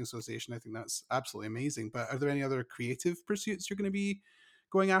Housing Association. I think that's absolutely amazing. But are there any other creative pursuits you're going to be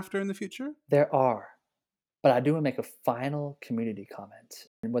going after in the future? There are, but I do want to make a final community comment.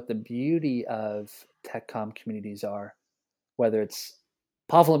 And what the beauty of TechCom communities are, whether it's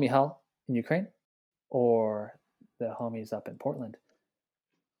Pavel and Michal in Ukraine or the homies up in Portland,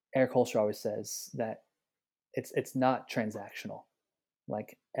 Eric Holster always says that it's not transactional.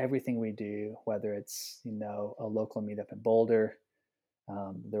 Like everything we do, whether it's a local meetup in Boulder,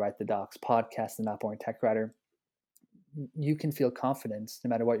 the Write the Docs podcast, the Not Boring Tech Writer, you can feel confidence no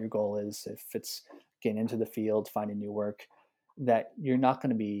matter what your goal is. If it's getting into the field, finding new work, that you're not going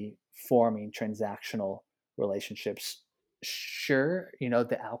to be forming transactional relationships. Sure,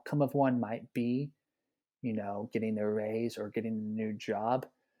 the outcome of one might be, getting a raise or getting a new job,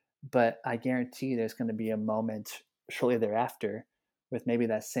 but I guarantee there's going to be a moment shortly thereafter with maybe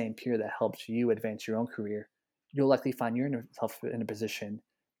that same peer that helped you advance your own career. You'll likely find yourself in a position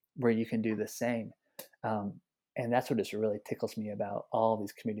where you can do the same. Um, and that's what just really tickles me about all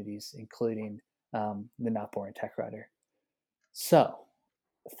these communities, including the Not Boring Tech Writer. So,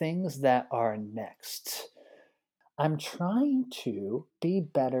 things that are next. I'm trying to be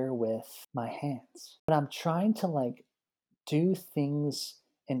better with my hands, but I'm trying to do things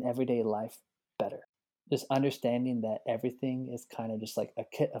in everyday life better. Just understanding that everything is kind of just like a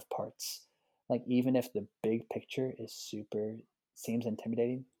kit of parts. Like even if the big picture seems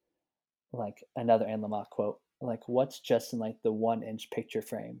intimidating, like another Anne Lamott quote, like what's just in like the 1-inch picture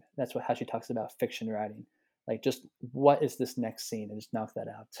frame. That's how she talks about fiction writing. Like just what is this next scene and just knock that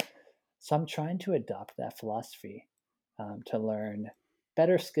out. So I'm trying to adopt that philosophy to learn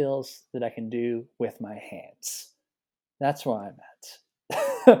better skills that I can do with my hands. That's where I'm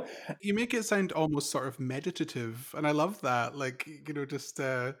at. You make it sound almost sort of meditative, and I love that. Like, just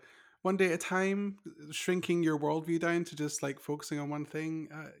one day at a time, shrinking your worldview down to just like focusing on one thing.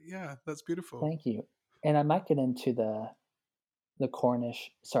 Yeah, that's beautiful. Thank you. And I might get into the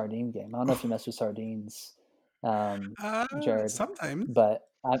Cornish sardine game. I don't know if you mess with sardines, Jared, Sometimes. but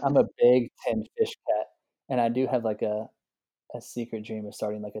I'm a big tin fish cat, and I do have like a secret dream of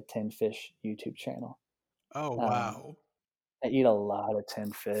starting like a tin fish YouTube channel. Oh, Um, wow. I eat a lot of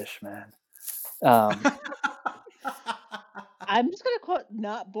tin fish, man. Um, I'm just gonna quote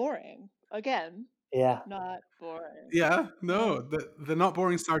 "not boring" again. yeah. Not boring. Yeah, no, the not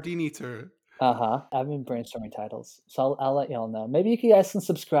boring sardine eater. I've been brainstorming titles, so I'll let y'all know. Maybe you guys can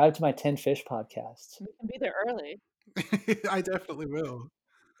subscribe to my Tin Fish podcast. We can be there early. I definitely will.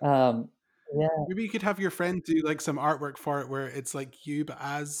 Um, yeah, Maybe you could have your friend do like some artwork for it where it's like you but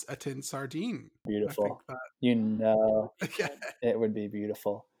as a tin sardine. I think beautiful. that yeah. Good. It would be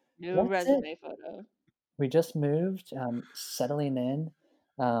beautiful. New That's it. resume photo. We just moved, settling in.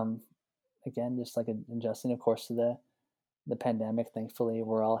 Um, Again, just like adjusting, of course, to the pandemic. Thankfully,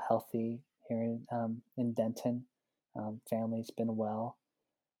 we're all healthy here in Denton. Family's been well.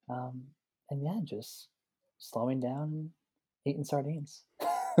 Um, and yeah, just slowing down and eating sardines.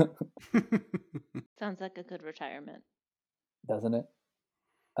 Sounds like a good retirement. Doesn't it?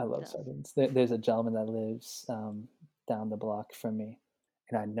 I It love does. sardines. There's a gentleman that lives down the block from me,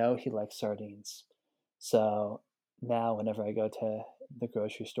 and I know he likes sardines. So now, whenever I go to the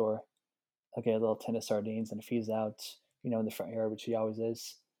grocery store, I'll get a little tin of sardines, and if he's out, in the front yard, which he always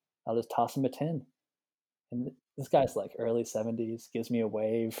is, I'll just toss him a tin. And this guy's like early 70s, gives me a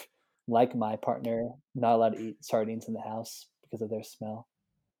wave. Like my partner, not allowed to eat sardines in the house because of their smell.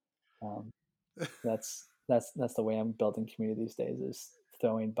 Um, that's the way I'm building community these days, is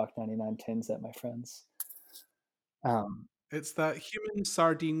throwing $1.99 tins at my friends. It's that human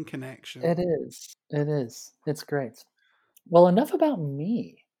sardine connection. It is. It is. It's great. Well, enough about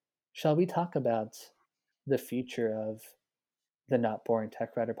me. Shall we talk about the future of the Not Boring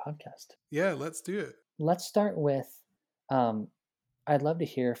Tech Writer podcast? Yeah, let's do it. Let's start with um, I'd love to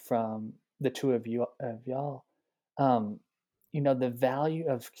hear from the two of y'all. Um, the value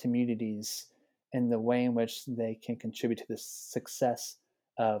of communities and the way in which they can contribute to the success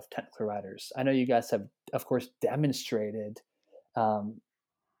of technical writers. I know you guys have, of course, demonstrated um,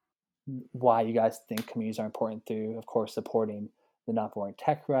 why you guys think communities are important through, of course, supporting the Not Boring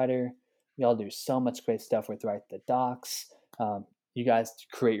Tech Writer. Y'all do so much great stuff with Write the Docs. You guys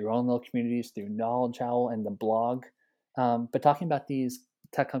create your own little communities through KnowledgeOwl and the blog. But talking about these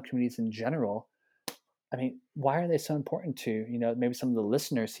tech communities in general, I mean, why are they so important to, maybe some of the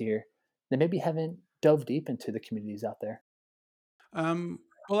listeners here that maybe haven't dove deep into the communities out there?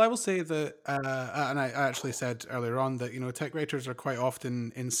 Well, I will say that, and I actually said earlier on that tech writers are quite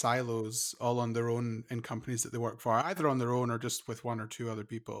often in silos, all on their own in companies that they work for, either on their own or just with one or two other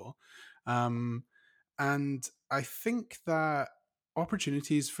people. Um, and I think that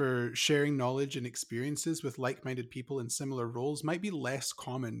opportunities for sharing knowledge and experiences with like-minded people in similar roles might be less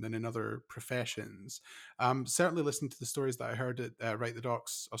common than in other professions. Certainly, listening to the stories that I heard at Write the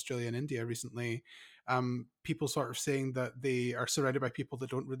Docs Australia and India recently, people sort of saying that they are surrounded by people that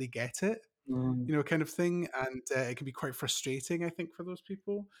don't really get it, Mm, kind of thing, and it can be quite frustrating, I think, for those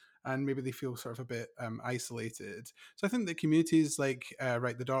people, and maybe they feel sort of a bit isolated. So I think that communities like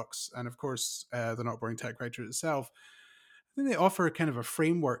Write the Docs, and of course the Not Boring Tech Writer itself, I think they offer kind of a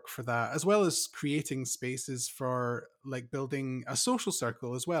framework for that, as well as creating spaces for like building a social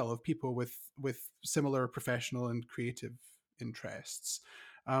circle as well of people with similar professional and creative interests.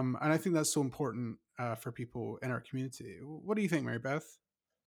 And I think that's so important for people in our community. What do you think, Mary Beth?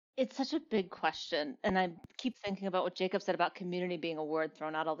 It's such a big question. And I keep thinking about what Jacob said about community being a word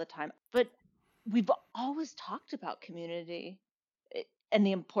thrown out all the time. But we've always talked about community and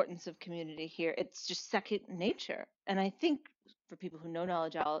the importance of community here. It's just second nature. And I think for people who know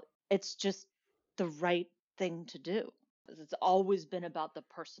Knowledge Owl, it's just the right thing to do. It's always been about the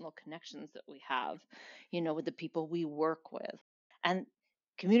personal connections that we have, with the people we work with. And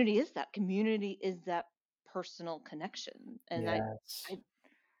community is that personal connection. And yes. I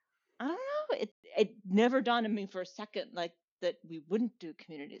I don't know. It never dawned on me for a second like that we wouldn't do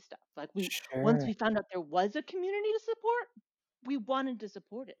community stuff. Like once Sure. we found out there was a community to support, we wanted to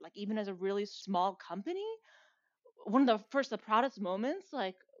support it. Like even as a really small company, one of the proudest moments,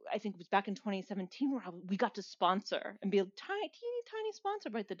 like I think it was back in 2017, where we got to sponsor and be a tiny, teeny, tiny sponsor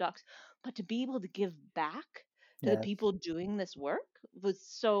by the Ducks, but to be able to give back to the Yes. people doing this work was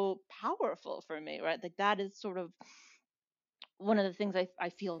so powerful for me, right? Like that is sort of one of the things I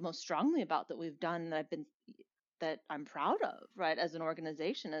feel most strongly about that we've done that I'm proud of, right, as an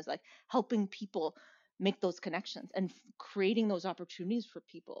organization is like helping people make those connections and creating those opportunities for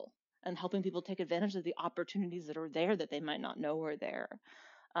people and helping people take advantage of the opportunities that are there that they might not know are there,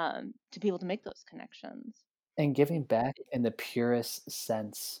 to be able to make those connections. And giving back in the purest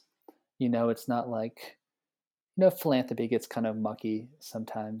sense. It's not like, philanthropy gets kind of mucky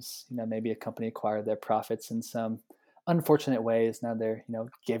sometimes. Maybe a company acquired their profits in some unfortunate ways. Now they're,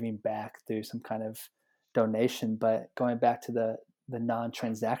 giving back through some kind of donation. But going back to the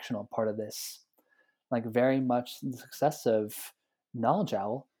non-transactional part of this, like very much the success of Knowledge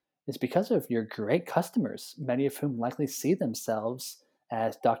Owl is because of your great customers, many of whom likely see themselves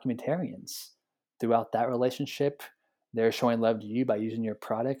as documentarians. Throughout that relationship, they're showing love to you by using your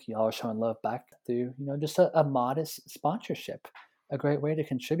product. Y'all are showing love back through, just a modest sponsorship, a great way to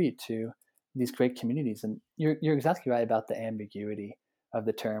contribute to these great communities. And you're exactly right about the ambiguity of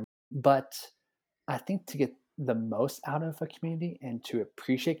the term. But I think to get the most out of a community and to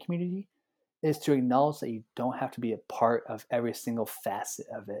appreciate community is to acknowledge that you don't have to be a part of every single facet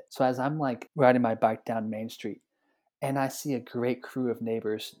of it. So as I'm like riding my bike down Main Street and I see a great crew of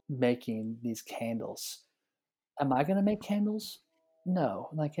neighbors making these candles. Am I gonna make candles? No,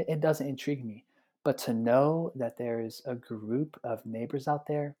 like, it doesn't intrigue me, but to know that there is a group of neighbors out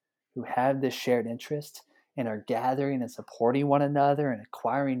there who have this shared interest and are gathering and supporting one another and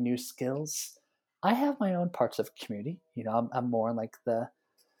acquiring new skills. I have my own parts of community, I'm more like uh,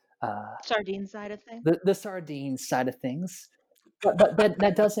 Sardine side of things. the sardine side of things, but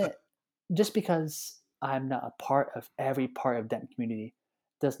that doesn't just because I'm not a part of every part of that community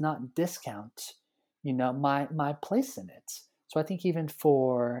does not discount, my place in it. So I think even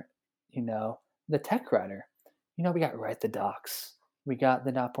for, you know, the tech writer, we got Write the Docs, we got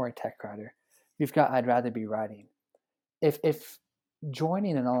the Not Boring Tech Writer, we've got I'd Rather Be Writing. If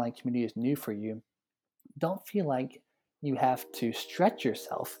joining an online community is new for you, don't feel like you have to stretch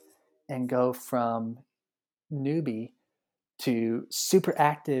yourself and go from newbie to super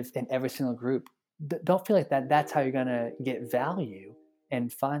active in every single group. Don't feel like that's how you're going to get value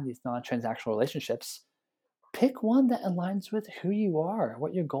and find these non-transactional relationships. Pick one that aligns with who you are,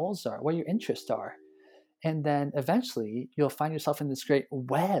 what your goals are, what your interests are, and then eventually you'll find yourself in this great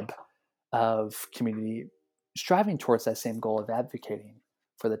web of community striving towards that same goal of advocating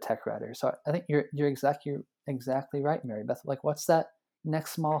for the tech writer. So I think you're exactly right, Mary Beth. Like, what's that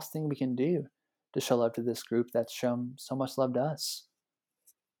next smallest thing we can do to show love to this group that's shown so much love to us?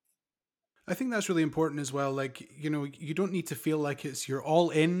 I think that's really important as well. Like, you don't need to feel like it's you're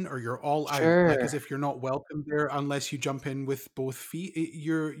all in or you're all out, like as Sure. if you're not welcome there unless you jump in with both feet.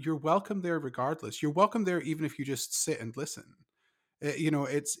 You're welcome there regardless. You're welcome there even if you just sit and listen.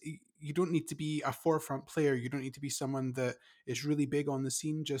 You don't need to be a forefront player. You don't need to be someone that is really big on the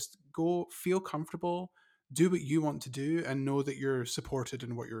scene. Just go, feel comfortable, do what you want to do, and know that you're supported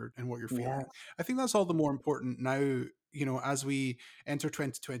in what you're feeling. Yes. I think that's all the more important now. As we enter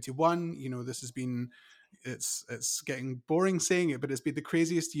 2021, this has been it's getting boring saying it, but it's been the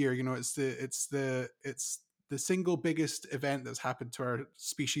craziest year. It's the single biggest event that's happened to our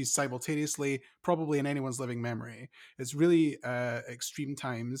species simultaneously, probably in anyone's living memory. It's really extreme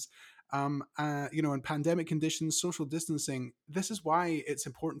times. In pandemic conditions, social distancing, this is why it's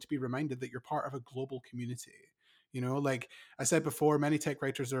important to be reminded that you're part of a global community. Like I said before, many tech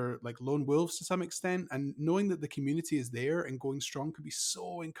writers are like lone wolves to some extent, and knowing that the community is there and going strong can be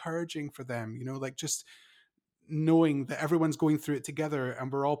so encouraging for them. Like just knowing that everyone's going through it together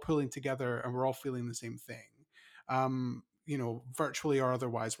and we're all pulling together and we're all feeling the same thing. Virtually or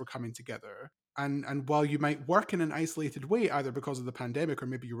otherwise, we're coming together. And while you might work in an isolated way, either because of the pandemic or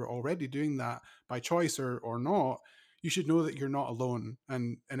maybe you were already doing that by choice or not, you should know that you're not alone,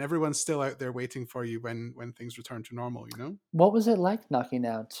 and everyone's still out there waiting for you when things return to normal. What was it like knocking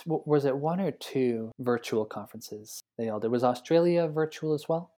out? Was it one or two virtual conferences they all did? Was Australia virtual as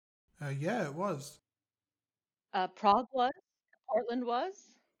well? Yeah, it was. Prague was, Portland was.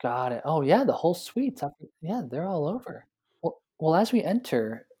 Got it. Oh yeah, the whole suite. Yeah, they're all over. Well, as we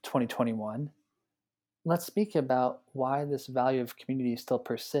enter 2021, let's speak about why this value of community still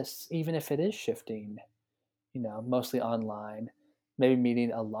persists, even if it is shifting, mostly online, maybe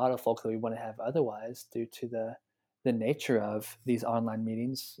meeting a lot of folk that we wouldn't have otherwise due to the nature of these online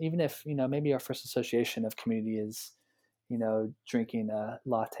meetings. Even if, maybe our first association of community is, drinking a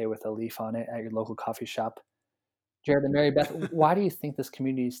latte with a leaf on it at your local coffee shop. Jared and Mary Beth, why do you think this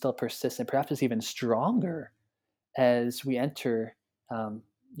community still persists and perhaps is even stronger as we enter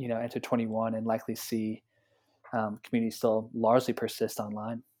 21 and likely see communities still largely persist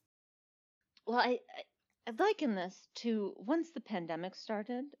online? Well, I liken this to once the pandemic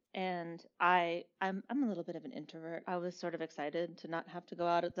started, and I'm a little bit of an introvert. I was sort of excited to not have to go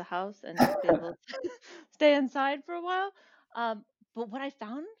out of the house and just be able to stay inside for a while. Um, but what I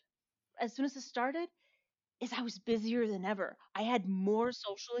found as soon as it started is I was busier than ever. I had more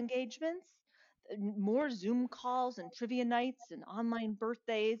social engagements, more Zoom calls and trivia nights and online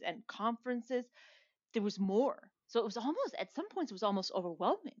birthdays and conferences. There was more. So it was almost, at some points, it was almost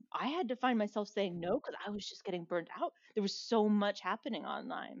overwhelming. I had to find myself saying no because I was just getting burnt out. There was so much happening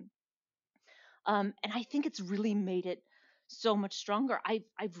online. And I think it's really made it so much stronger. I've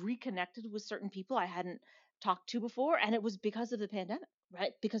reconnected with certain people I hadn't talked to before, and it was because of the pandemic,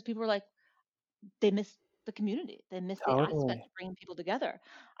 right? Because people were like, they miss the community. They miss the aspect Totally. of bringing people together.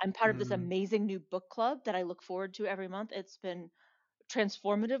 I'm part of this Mm. amazing new book club that I look forward to every month. It's been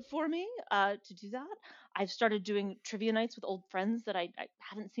transformative for me to do that. I've started doing trivia nights with old friends that I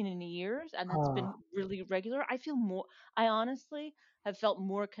haven't seen in years, and that's been Oh, really regular. I honestly have felt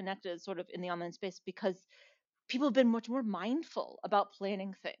more connected sort of in the online space because people have been much more mindful about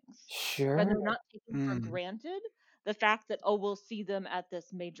planning things. And sure. they're not taken for Mm. granted the fact that, oh, we'll see them at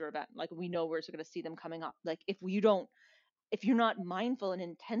this major event, like we know we're going to see them coming up. Like if you're not mindful and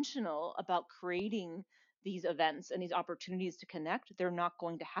intentional about creating these events and these opportunities to connect, they're not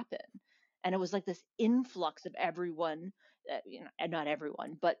going to happen. And it was like this influx of everyone, and not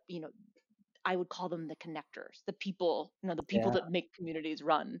everyone, but I would call them the connectors, the people, the people Yeah. that make communities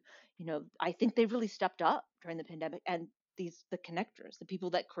run. I think they really stepped up during the pandemic, and the connectors, the people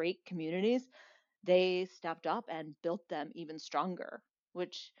that create communities, they stepped up and built them even stronger,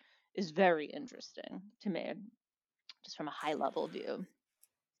 which is very interesting to me, just from a high level view.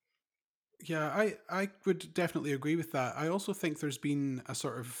 Yeah, I would definitely agree with that. I also think there's been a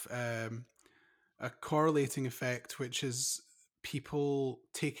sort of a correlating effect, which is people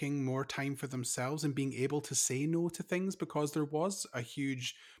taking more time for themselves and being able to say no to things, because there was a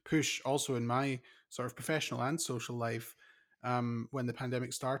huge push also in my sort of professional and social life when the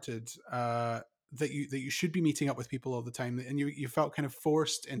pandemic started, that you should be meeting up with people all the time, and you felt kind of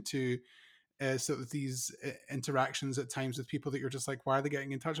forced into sort of these interactions at times with people that you're just like, why are they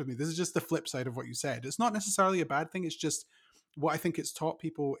getting in touch with me? This is just the flip side of what you said. It's not necessarily a bad thing. It's just what I think it's taught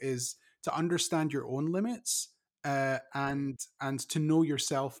people is to understand your own limits, and to know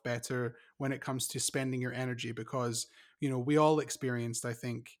yourself better when it comes to spending your energy, because we all experienced, I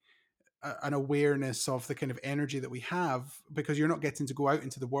think, an awareness of the kind of energy that we have, because you're not getting to go out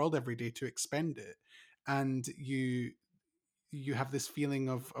into the world every day to expend it, and you have this feeling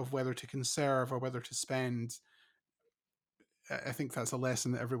of whether to conserve or whether to spend. I think that's a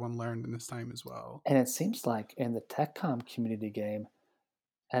lesson that everyone learned in this time as well. And it seems like in the TechCom community game,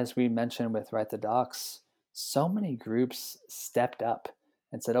 as we mentioned with Write the Docs, so many groups stepped up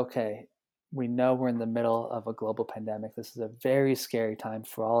and said, okay, we know we're in the middle of a global pandemic. This is a very scary time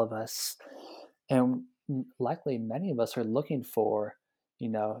for all of us. And likely many of us are looking for,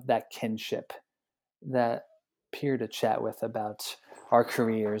 that kinship, that peer to chat with about our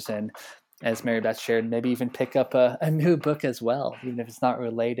careers. And as Mary Beth shared, maybe even pick up a new book as well, even if it's not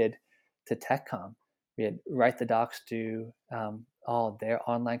related to TechCom. We had Write the Docs do all their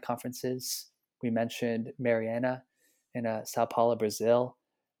online conferences. We mentioned Mariana in Sao Paulo, Brazil.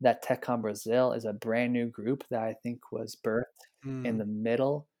 That TechCom Brazil is a brand new group that I think was birthed in the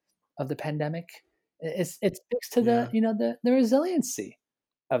middle of the pandemic. It speaks to Yeah. the resiliency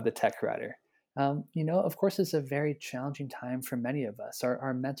of the tech writer. Of course, it's a very challenging time for many of us.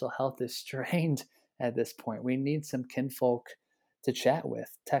 Our mental health is strained at this point. We need some kinfolk to chat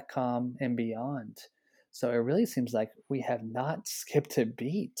with, TechCom and beyond. So it really seems like we have not skipped a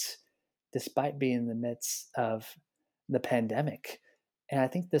beat despite being in the midst of the pandemic. And I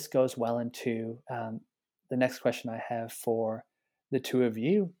think this goes well into the next question I have for the two of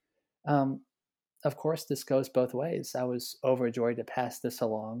you. Of course, this goes both ways. I was overjoyed to pass this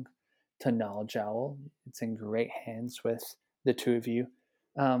along to KnowledgeOwl. It's in great hands with the two of you.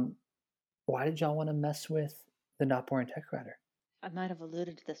 Why did y'all want to mess with the Not Boring Tech Writer? I might have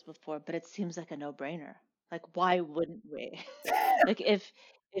alluded to this before, but it seems like a no-brainer. Like, why wouldn't we? Like, if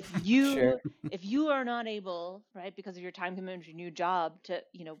Sure. you are not able, right, because of your time commitment, your new job, to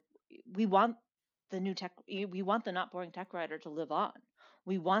we want we want the Not Boring Tech Writer to live on.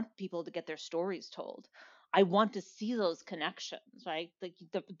 We want people to get their stories told. I want to see those connections, right? Like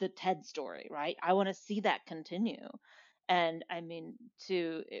the TED story, right? I want to see that continue. And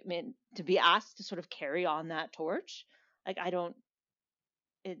to be asked to sort of carry on that torch, like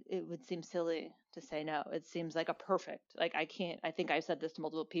it would seem silly to say no. It seems like a perfect, like I think I said this to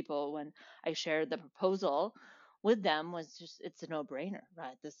multiple people when I shared the proposal with them, was just, it's a no-brainer,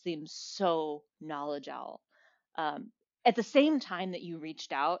 right? This seems so KnowledgeOwl. At the same time that you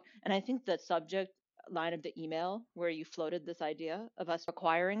reached out, and I think the subject line of the email where you floated this idea of us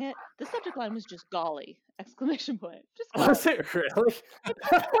acquiring it, the subject line was just golly, exclamation point, just golly. Was it really?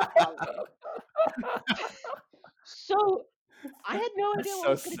 Golly. So I had no idea what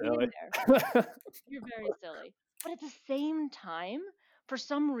was going to be in there. You're very silly. But at the same time, for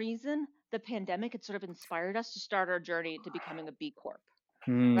some reason, the pandemic had sort of inspired us to start our journey to becoming a B Corp,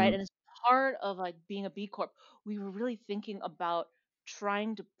 right? And as part of like being a B Corp, we were really thinking about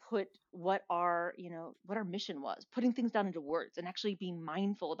trying to put what our mission was, putting things down into words, and actually being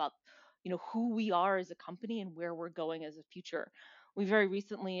mindful about who we are as a company and where we're going as a future. We very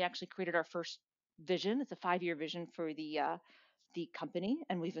recently actually created our first vision. It's a 5-year vision for the company,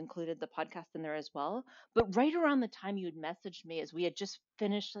 and we've included the podcast in there as well. But right around the time you had messaged me, as we had just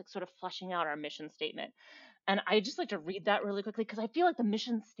finished like sort of fleshing out our mission statement, and I just like to read that really quickly because I feel like the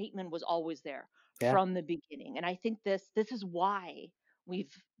mission statement was always there Yeah. from the beginning. And I think this is why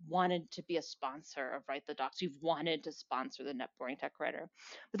we've wanted to be a sponsor of Write the Docs. We've wanted to sponsor the Net Boring Tech Writer.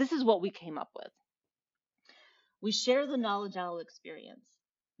 But this is what we came up with. We share the KnowledgeOwl experience,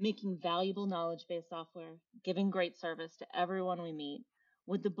 making valuable knowledge-based software, giving great service to everyone we meet,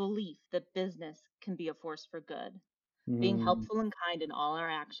 with the belief that business can be a force for good, being Mm, helpful and kind in all our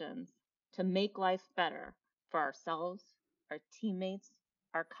actions to make life better for ourselves, our teammates,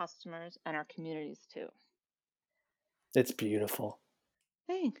 our customers, and our communities too. it's beautiful.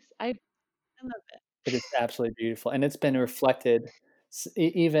 Thanks. I love it. It is absolutely beautiful, and it's been reflected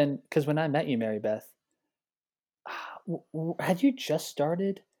even because when I met you, Mary Beth, had you just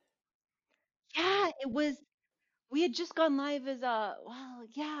started? Yeah, it was. We had just gone live as well,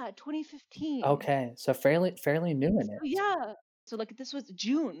 yeah, 2015. Okay, so fairly new in So it. yeah, so like this was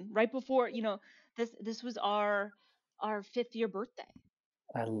June, right before this was our 5th year birthday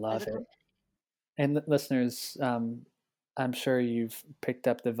I as a love it. company. And listeners, I'm sure you've picked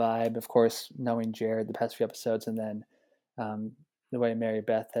up the vibe, of course, knowing Jared the past few episodes, and then um, the way Mary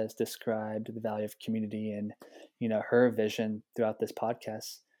Beth has described the value of community and her vision throughout this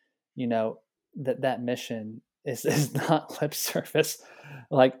podcast. You know that mission is not lip service.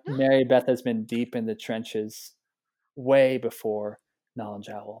 Like No. Mary Beth has been deep in the trenches way before Knowledge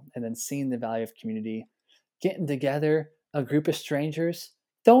Owl, and then seeing the value of community, getting together a group of strangers,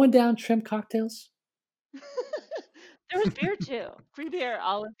 throwing down shrimp cocktails. There was beer too. Free beer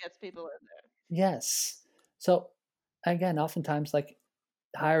always gets people in there. Yes. So again, oftentimes, like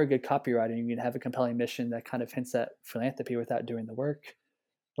hire a good copywriter, you can have a compelling mission that kind of hints at philanthropy without doing the work.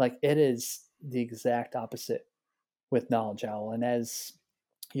 Like it is the exact opposite with Knowledge Owl. And as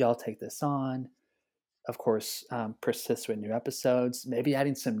y'all take this on, of course, persist with new episodes, maybe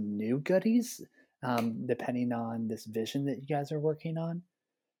adding some new goodies, depending on this vision that you guys are working on.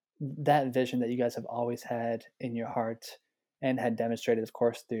 That vision that you guys have always had in your heart and had demonstrated, of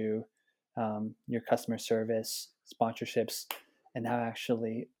course, through your customer service, sponsorships, and now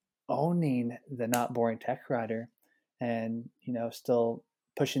actually owning the not boring tech writer, and still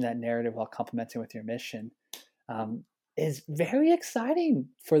pushing that narrative while complementing with your mission, um, is very exciting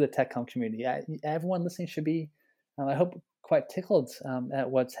for the TechCom community. Everyone listening should be, I hope, quite tickled at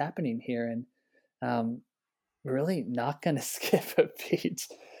what's happening here, and um, really not going to skip a beat.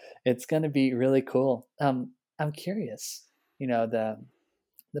 It's going to be really cool. I'm curious, the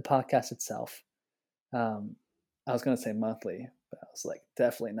podcast itself. Um, I was going to say monthly, but I was like,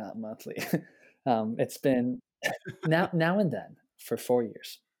 definitely not monthly. It's been now and then for 4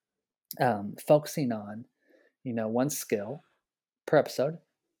 years, focusing on one skill per episode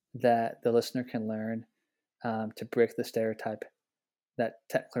that the listener can learn to break the stereotype that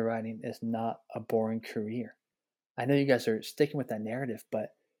technical writing is not a boring career. I know you guys are sticking with that narrative,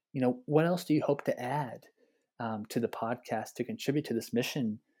 but what else do you hope to add to the podcast to contribute to this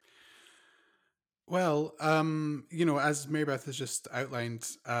mission? Well, as Mary Beth has just outlined,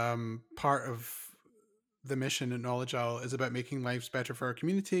 part of the mission at Knowledge Owl is about making lives better for our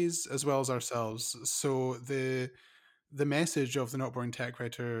communities as well as ourselves. So the message of the Not Boring Tech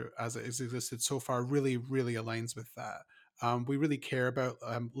Writer as it has existed so far really, really aligns with that. We really care about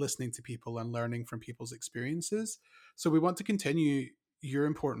listening to people and learning from people's experiences. So we want to continue your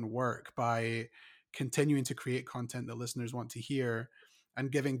important work by continuing to create content that listeners want to hear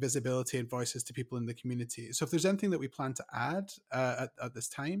and giving visibility and voices to people in the community. So if there's anything that we plan to add at this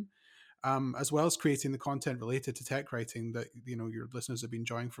time, as well as creating the content related to tech writing that your listeners have been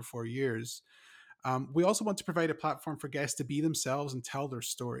enjoying for 4 years, we also want to provide a platform for guests to be themselves and tell their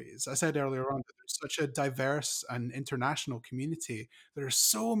stories. I said earlier on that there's such a diverse and international community. There are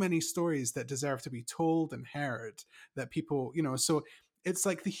so many stories that deserve to be told and heard that people, so it's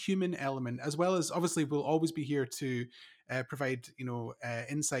like the human element, as well as obviously we'll always be here to provide,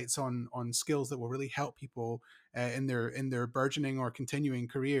 insights on skills that will really help people in their burgeoning or continuing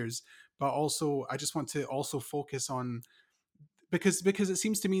careers. But also, I just want to also focus on because it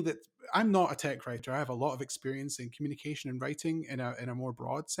seems to me that I'm not a tech writer. I have a lot of experience in communication and writing in a more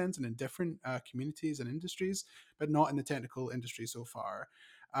broad sense and in different communities and industries, but not in the technical industry so far.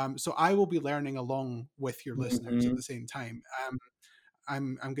 So I will be learning along with your listeners at Mm-hmm. the same time.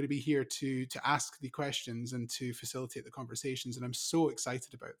 I'm going to be here to ask the questions and to facilitate the conversations, and I'm so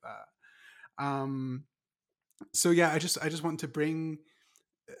excited about that. So yeah, I just want to bring.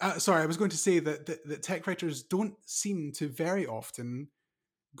 Sorry, I was going to say that tech writers don't seem to very often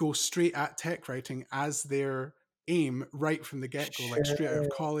go straight at tech writing as their aim right from the get-go, like straight out of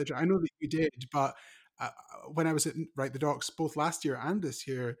Sure. college. I know that you did, but when I was at Write the Docs both last year and this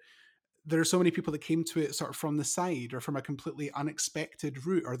year, there are so many people that came to it sort of from the side or from a completely unexpected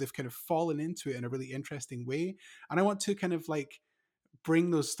route, or they've kind of fallen into it in a really interesting way. And I want to kind of like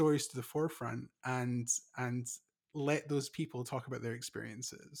bring those stories to the forefront and let those people talk about their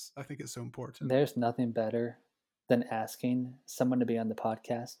experiences. I think it's so important. There's nothing better than asking someone to be on the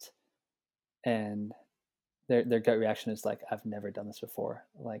podcast and their gut reaction is like, I've never done this before.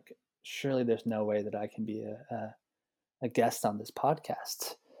 Like, surely there's no way that I can be a guest on this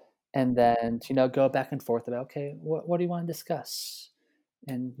podcast. And then, go back and forth about, okay, what do you want to discuss?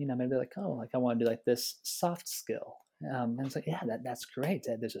 And, maybe like, oh, like I want to do like this soft skill. And it's like, yeah, that's great.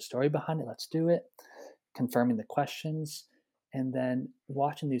 There's a story behind it. Let's do it. Confirming the questions. And then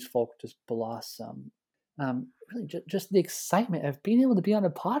watching these folk just blossom. Really just the excitement of being able to be on a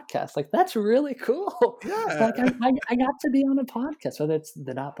podcast. Like, that's really cool. Yeah. Like, I got to be on a podcast, whether it's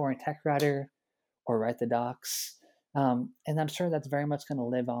the Not Boring Tech Writer or Write the Docs. And I'm sure that's very much going to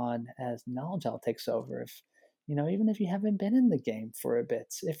live on as KnowledgeOwl takes over. If, even if you haven't been in the game for a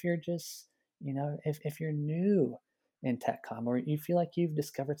bit, if you're just, if you're new in TechCom, or you feel like you've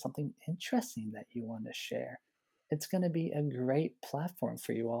discovered something interesting that you want to share, it's going to be a great platform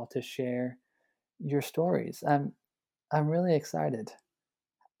for you all to share your stories. I'm really excited.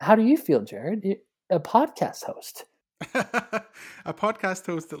 How do you feel, Jared? A podcast host. A podcast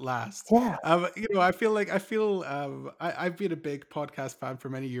host at last. Yeah. I've been a big podcast fan for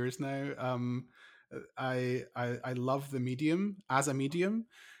many years now. I love the medium as a medium.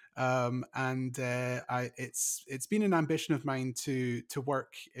 It's been an ambition of mine to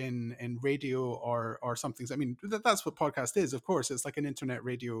work in radio or something. I mean, that's what podcast is. Of course, it's like an internet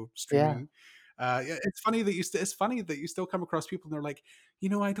radio streaming. It's funny that you still come across people and they're like,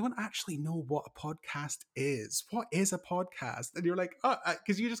 I don't actually know what a podcast is. What is a podcast? And you're like, oh,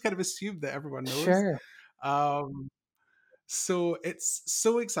 because you just kind of assume that everyone knows. Sure. So it's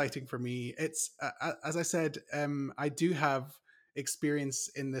so exciting for me. It's as I said, I do have experience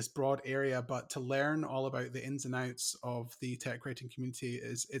in this broad area, but to learn all about the ins and outs of the tech writing community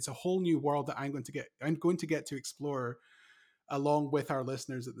it's a whole new world that I'm going to get to explore along with our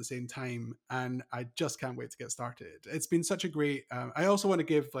listeners at the same time, and I just can't wait to get started. It's been such a great I also want to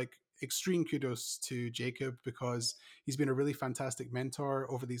give like extreme kudos to Jacob, because he's been a really fantastic mentor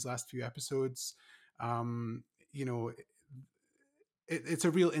over these last few episodes. It's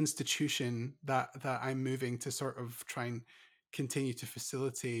a real institution that I'm moving to sort of try and continue to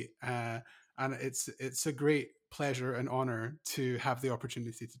facilitate, and it's a great pleasure and honor to have the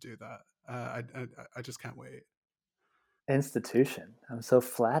opportunity to do that. I just can't wait. Institution. I'm so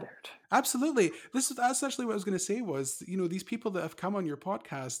flattered. Absolutely. That's actually what I was going to say was, these people that have come on your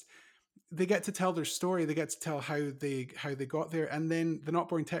podcast, they get to tell their story. They get to tell how they got there, and then the Not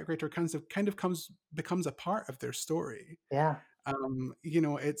Boring Tech Writer kind of becomes a part of their story. Yeah.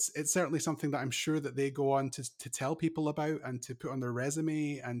 It's certainly something that I'm sure that they go on to tell people about and to put on their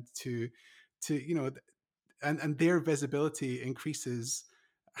resume, and and their visibility increases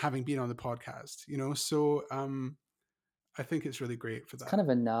having been on the podcast. So I think it's really great for that. It's kind of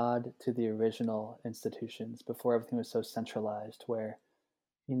a nod to the original institutions before everything was so centralized, where,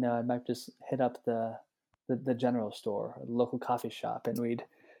 I might just hit up the general store or the local coffee shop, and we'd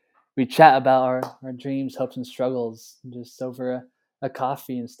chat about our dreams, hopes, and struggles just over a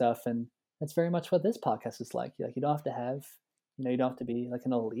coffee and stuff. And that's very much what this podcast is like. You don't have to have, you don't have to be like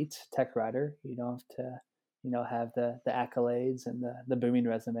an elite tech writer. You don't have to, have the accolades and the booming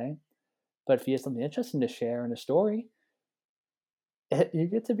resume. But if you have something interesting to share in a story, you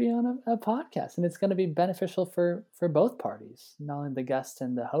get to be on a podcast, and it's going to be beneficial for both parties, not only the guest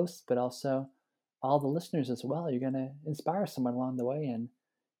and the host, but also all the listeners as well. You're going to inspire someone along the way and,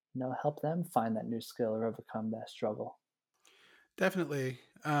 help them find that new skill or overcome that struggle. Definitely.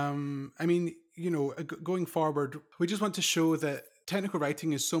 I mean, going forward, we just want to show that technical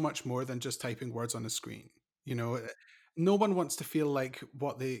writing is so much more than just typing words on a screen. No one wants to feel like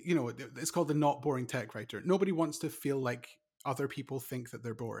it's called the Not Boring Tech Writer. Nobody wants to feel like other people think that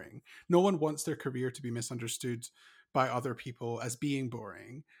they're boring. No one wants their career to be misunderstood by other people as being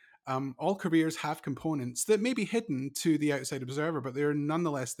boring. All careers have components that may be hidden to the outside observer, but they're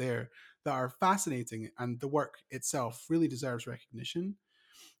nonetheless there, that are fascinating, and the work itself really deserves recognition.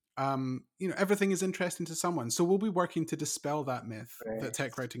 Everything is interesting to someone. So we'll be working to dispel that myth that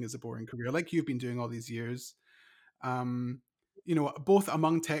tech writing is a boring career, like you've been doing all these years. Both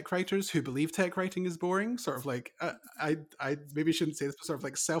among tech writers who believe tech writing is boring, sort of like, I maybe shouldn't say this, but sort of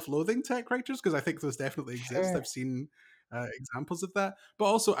like self-loathing tech writers, because I think those definitely exist. Sure. I've seen examples of that, but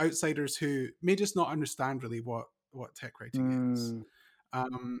also outsiders who may just not understand really what tech writing is.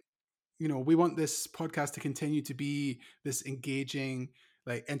 We want this podcast to continue to be this engaging,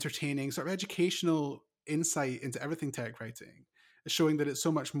 like entertaining, sort of educational insight into everything tech writing, showing that it's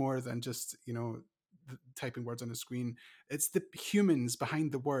so much more than just, typing words on a screen. It's the humans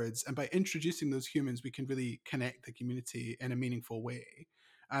behind the words, and by introducing those humans, we can really connect the community in a meaningful way.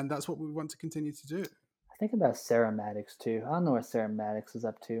 And that's what we want to continue to do. think about Sarah Maddox too. I don't know what Sarah Maddox is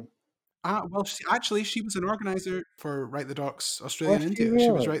up to. Well, she was an organizer for Right the Docs Australia Was and she India.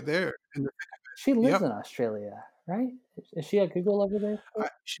 She was right really? there in the She lives Yep. in Australia, right? Is she at Google over there still?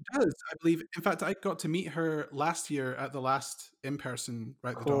 She does, I believe. In fact, I got to meet her last year at the last in-person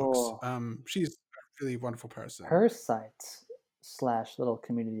Right the Docs. Cool. She's a really wonderful person. Her site slash little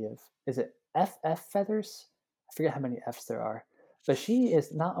community of, is it FF Feathers? I forget how many Fs there are. But she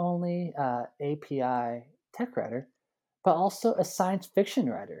is not only API tech writer, but also a science fiction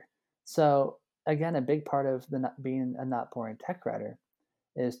writer. So again, a big part of the not being a not boring tech writer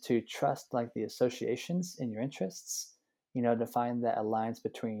is to trust like the associations in your interests, to find that alliance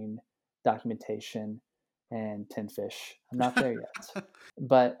between documentation and tinfish. I'm not there yet,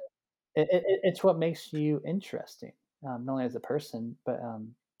 but it's what makes you interesting, not only as a person, but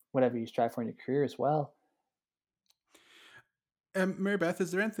whatever you strive for in your career as well. Mary Beth,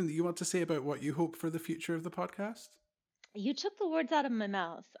 is there anything that you want to say about what you hope for the future of the podcast? You took the words out of my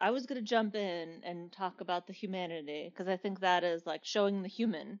mouth. I was going to jump in and talk about the humanity because I think that is like showing the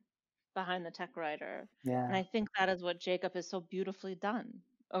human behind the tech writer. And Yeah. I think that is what Jacob has so beautifully done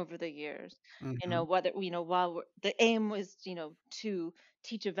over the years. Hmm. Whether, while the aim was, to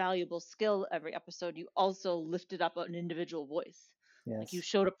teach a valuable skill every episode, you also lifted up an individual voice. Like you Yes.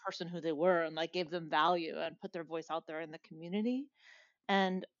 showed a person who they were and like gave them value and put their voice out there in the community.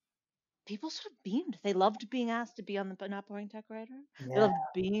 And people sort of beamed. They loved being asked to be on the Not Boring Tech Writer. They Yeah. loved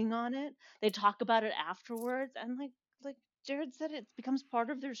being on it. They talk about it afterwards, and like Jared said, it becomes part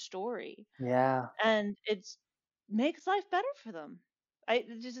of their story, Yeah. and it's makes life better for them.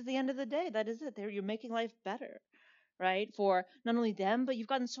 Just at the end of the day, that is it. You're making life better, right? For not only them, but you've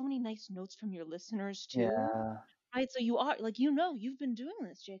gotten so many nice notes from your listeners too. Yeah. Right, so you are like you've been doing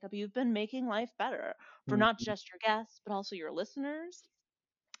this, Jacob. You've been making life better for not Mhm. just your guests, but also your listeners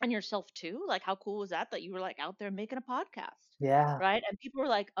and yourself too. Like how cool was that you were like out there making a podcast, Yeah. right? And people were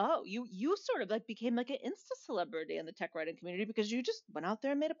like, oh, you sort of like became like an insta celebrity in the tech writing community because you just went out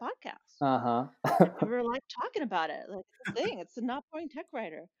there and made a podcast Uh and huh. people were like talking about it, like it's a thing, it's the Not Boring Tech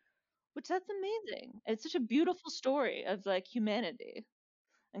Writer, which that's amazing. It's such a beautiful story of like humanity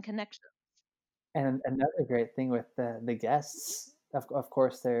and connection. And another great thing with the guests, of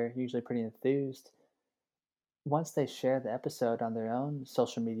course, they're usually pretty enthused. Once they share the episode on their own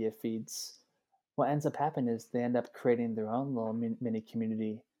social media feeds, what ends up happening is they end up creating their own little mini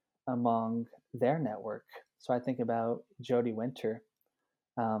community among their network. So I think about Jodie Winter.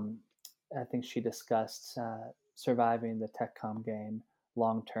 Um, I think she discussed surviving the TechCom game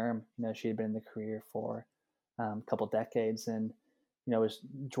long term. She had been in the career for a couple decades, and was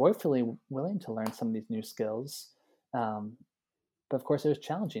joyfully willing to learn some of these new skills. Um, but of course, it was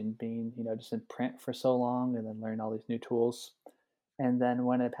challenging being just in print for so long, and then learn all these new tools. And then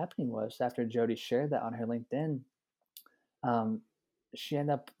what ended up happening was after Jody shared that on her LinkedIn, um, she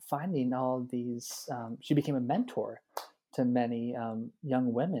ended up finding all these. She became a mentor to many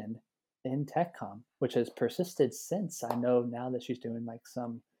young women in TechCom, which has persisted since. I know now that she's doing like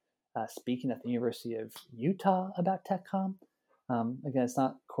some speaking at the University of Utah about TechCom. Again, it's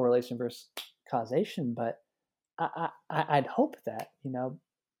not correlation versus causation, but I'd hope that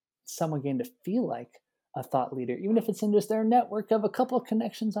someone getting to feel like a thought leader, even if it's in just their network of a couple of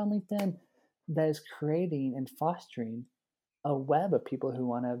connections on LinkedIn, that is creating and fostering a web of people who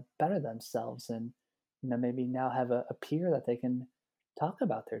want to better themselves and maybe now have a peer that they can talk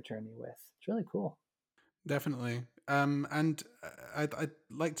about their journey with. It's really cool. Definitely. And I'd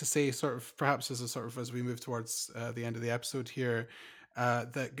like to say, sort of, perhaps as we move towards the end of the episode here,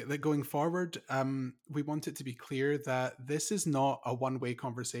 that going forward, we want it to be clear that this is not a one-way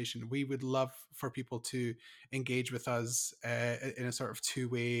conversation. We would love for people to engage with us in a sort of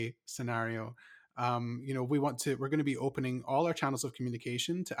two-way scenario. We're going to be opening all our channels of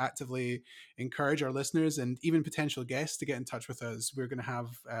communication to actively encourage our listeners and even potential guests to get in touch with us. We're going to have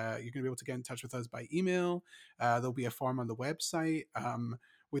you're going to be able to get in touch with us by email. There'll be a form on the website.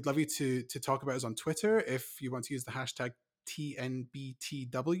 We'd love you to talk about us on Twitter if you want to use the hashtag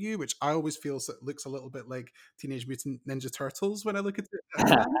TNBTW, which I always feel looks a little bit like Teenage Mutant Ninja Turtles when I look at it at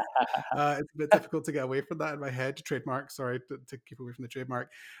times. It's a bit difficult to get away from that in my head. Trademark, sorry, to keep away from the trademark.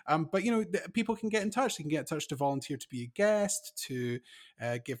 But people can get in touch. They can get in touch to volunteer to be a guest, to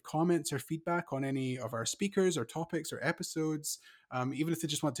give comments or feedback on any of our speakers or topics or episodes. Even if they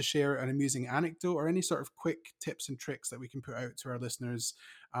just want to share an amusing anecdote or any sort of quick tips and tricks that we can put out to our listeners.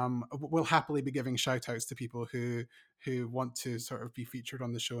 We'll happily be giving shout outs to people who want to sort of be featured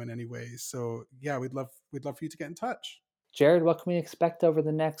on the show in any way. So yeah, we'd love for you to get in touch. Jared, what can we expect over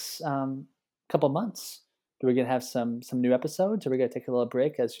the next couple months? Do we gonna have some new episodes? Are we gonna take a little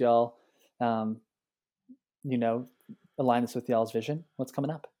break as y'all align this with y'all's vision? What's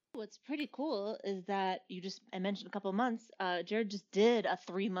coming up? What's pretty cool is that I mentioned a couple of months, Jared just did a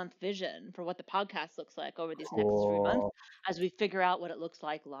 3-month vision for what the podcast looks like over these next 3 months Cool. as we figure out what it looks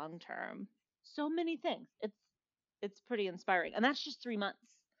like long term. So many things. It's pretty inspiring. And that's just 3 months.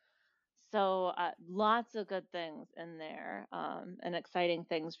 So lots of good things in there, and exciting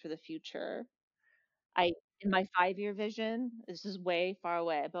things for the future. I in my 5-year vision, this is way far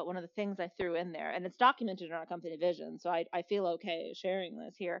away, but one of the things I threw in there, and it's documented in our company vision, so I feel okay sharing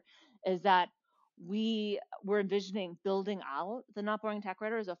this here, is that we were envisioning building out the Not Boring Tech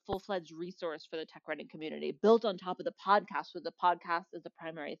Writer as a full-fledged resource for the tech writing community, built on top of the podcast, where the podcast is the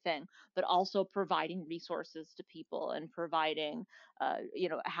primary thing, but also providing resources to people and providing,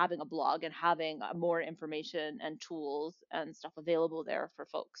 having a blog and having more information and tools and stuff available there for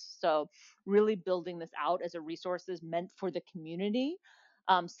folks. So really building this out as a resources meant for the community,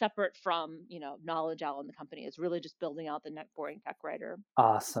 separate from KnowledgeOwl and the company. Is really just building out the Net Boring Tech Writer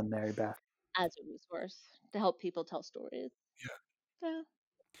Awesome, Mary Beth. as a resource to help people tell stories. Yeah.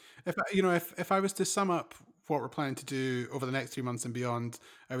 If I was to sum up what we're planning to do over the next 3 months and beyond,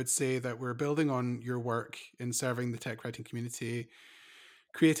 I would say that we're building on your work in serving the tech writing community,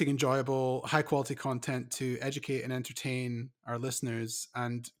 creating enjoyable, high quality content to educate and entertain our listeners,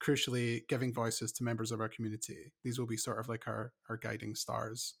 and crucially, giving voices to members of our community. These will be sort of like our guiding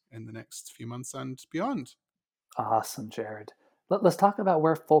stars in the next few months and beyond. Awesome, Jared. Let's talk about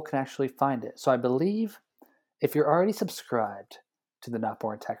where folk can actually find it. So I believe if you're already subscribed to the Not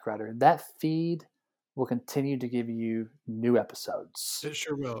Boring Tech Writer, that feed will continue to give you new episodes. It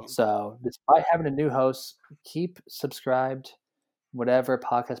sure will. So despite having a new host, keep subscribed. Whatever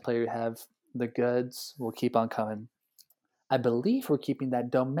podcast player you have, the goods will keep on coming. I believe we're keeping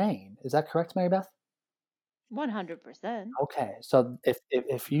that domain. Is that correct, Mary Beth? 100%. Okay, so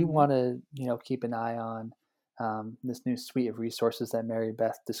if you want to keep an eye on this new suite of resources that Mary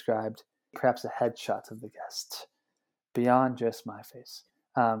Beth described, perhaps a headshot of the guest beyond just my face,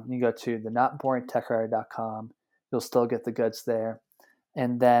 you can go to the notboringtechwriter.com. You'll still get the goods there,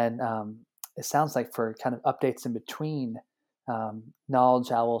 and then it sounds like for kind of updates in between,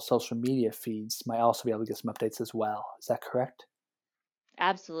 KnowledgeOwl social media feeds might also be able to get some updates as well. Is that correct?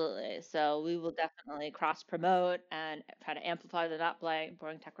 Absolutely. So we will definitely cross promote and try to amplify the Not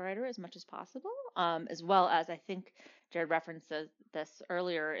Boring Tech Writer as much as possible, as well as I think Jared references this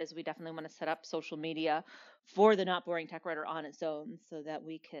earlier, is we definitely want to set up social media for the Not Boring Tech Writer on its own so that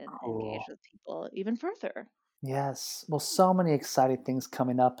we can engage with people even further. Yes. Well, so many exciting things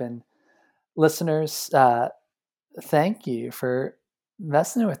coming up. And listeners, thank you for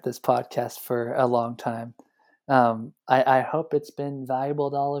messing with this podcast for a long time. I hope it's been valuable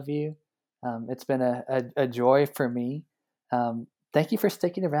to all of you. It's been a joy for me. Thank you for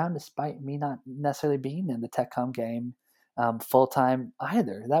sticking around despite me not necessarily being in the TechCom game full time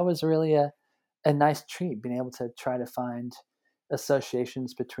either. That was really a nice treat, being able to try to find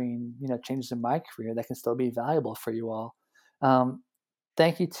associations between changes in my career that can still be valuable for you all.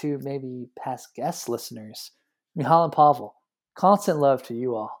 Thank you to maybe past guest listeners, Mihal and Pavel. Constant love to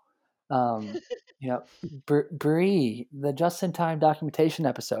you all. Bree, the just-in-time documentation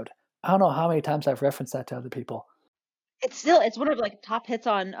episode. I don't know how many times I've referenced that to other people. It's one of top hits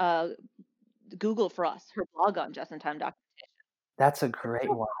on Google for us. Her blog on just-in-time documentation. That's a great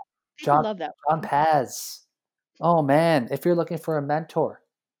one. People love that. John Paz. Oh man, if you're looking for a mentor,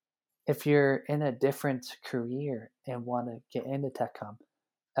 if you're in a different career and want to get into TechCom,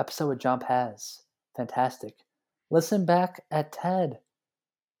 episode with John Paz, fantastic. Listen back at TED.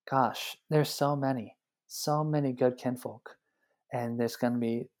 Gosh, there's so many good kinfolk, and there's going to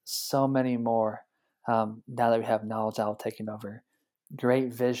be so many more now that we have KnowledgeOwl taking over.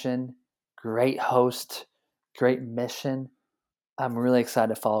 Great vision, great host, great mission. I'm really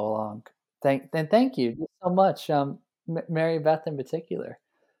excited to follow along. Thank you so much, Mary Beth in particular.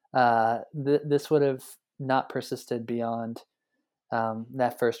 This would have not persisted beyond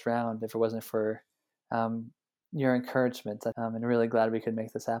that first round if it wasn't for your encouragement. I'm really glad we could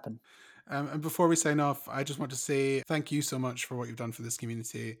make this happen. And before we sign off, I just want to say thank you so much for what you've done for this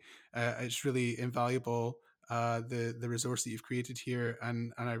community. It's really invaluable, the resource that you've created here,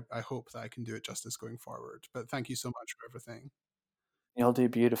 and I hope that I can do it justice going forward. But thank you so much for everything. You'll do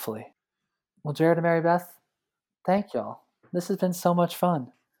beautifully. Well, Jared and Mary Beth, thank y'all. This has been so much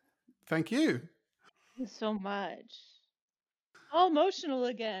fun. Thank you. Thank you so much. All emotional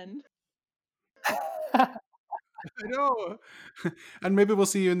again. I know. And maybe we'll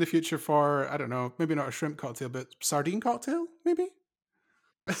see you in the future for, I don't know, maybe not a shrimp cocktail, but sardine cocktail, maybe?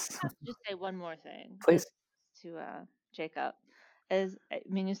 I have to just say one more thing. Please. To Jacob. is, I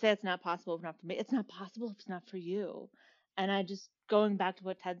mean, you say it's not possible if not for me. It's not possible if it's not for you. And I just, going back to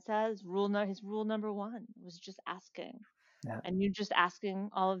what Ted says, his rule number one was just asking. Yeah. And you just asking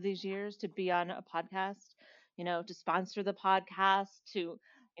all of these years to be on a podcast, to sponsor the podcast, to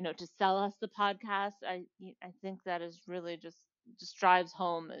sell us the podcast. I think that is really just drives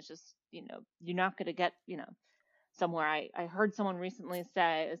home. It's just, you're not going to get, somewhere. I heard someone recently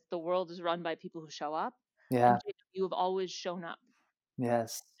say is the world is run by people who show up, and Yeah. Jacob, you have always shown up.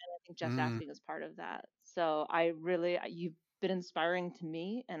 Yes. I think just asking is part of that. So you've been inspiring to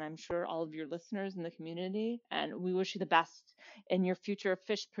me, and I'm sure all of your listeners in the community, and we wish you the best in your future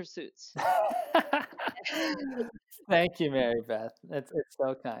fish pursuits. Thank you, Mary Beth. It's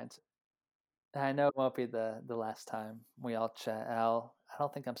so kind. I know it won't be the last time we all chat. I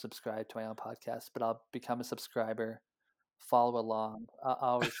don't think I'm subscribed to my own podcast, but I'll become a subscriber, follow along.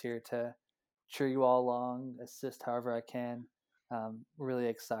 Always here to cheer you all along, assist however I can. Really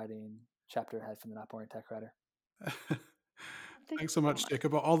exciting chapter ahead from the Not Boring Tech Writer. Thank Thanks you so much,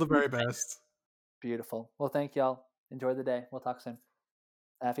 Jacob. All the very best. Beautiful. Well, thank y'all. Enjoy the day. We'll talk soon.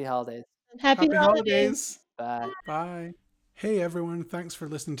 Happy holidays. Happy Happy holidays. holidays. Bye. Bye. Hey everyone, thanks for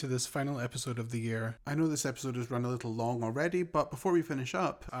listening to this final episode of the year. I know this episode has run a little long already, but before we finish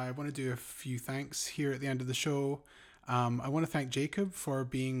up, I want to do a few thanks here at the end of the show. I want to thank Jacob for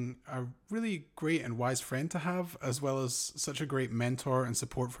being a really great and wise friend to have, as well as such a great mentor and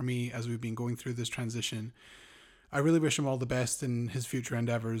support for me as we've been going through this transition. I really wish him all the best in his future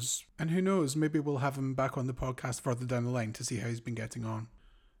endeavors, and who knows, maybe we'll have him back on the podcast further down the line to see how he's been getting on.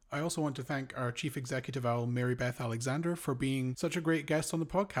 I also want to thank our Chief Executive Owl, Mary Beth Alexander, for being such a great guest on the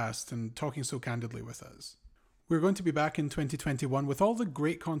podcast and talking so candidly with us. We're going to be back in 2021 with all the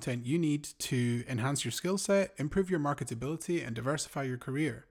great content you need to enhance your skill set, improve your marketability, and diversify your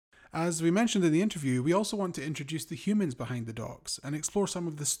career. As we mentioned in the interview, we also want to introduce the humans behind the docs and explore some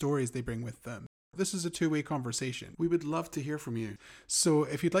of the stories they bring with them. This is a two-way conversation. We would love to hear from you. So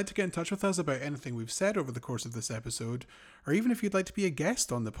if you'd like to get in touch with us about anything we've said over the course of this episode, or even if you'd like to be a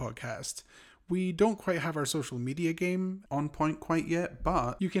guest on the podcast, we don't quite have our social media game on point quite yet,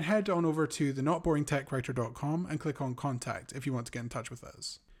 but you can head on over to thenotboringtechwriter.com and click on contact if you want to get in touch with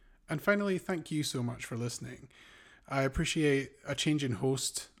us. And finally, thank you so much for listening. I appreciate a change in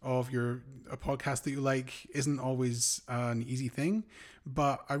host of a podcast that you like isn't always an easy thing,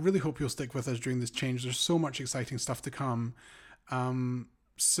 but I really hope you'll stick with us during this change. There's so much exciting stuff to come.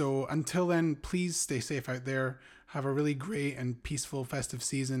 So until then, please stay safe out there. Have a really great and peaceful festive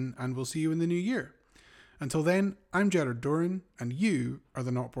season, and we'll see you in the new year. Until then, I'm Jared Doran, and you are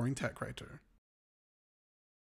the Not Boring Tech Writer.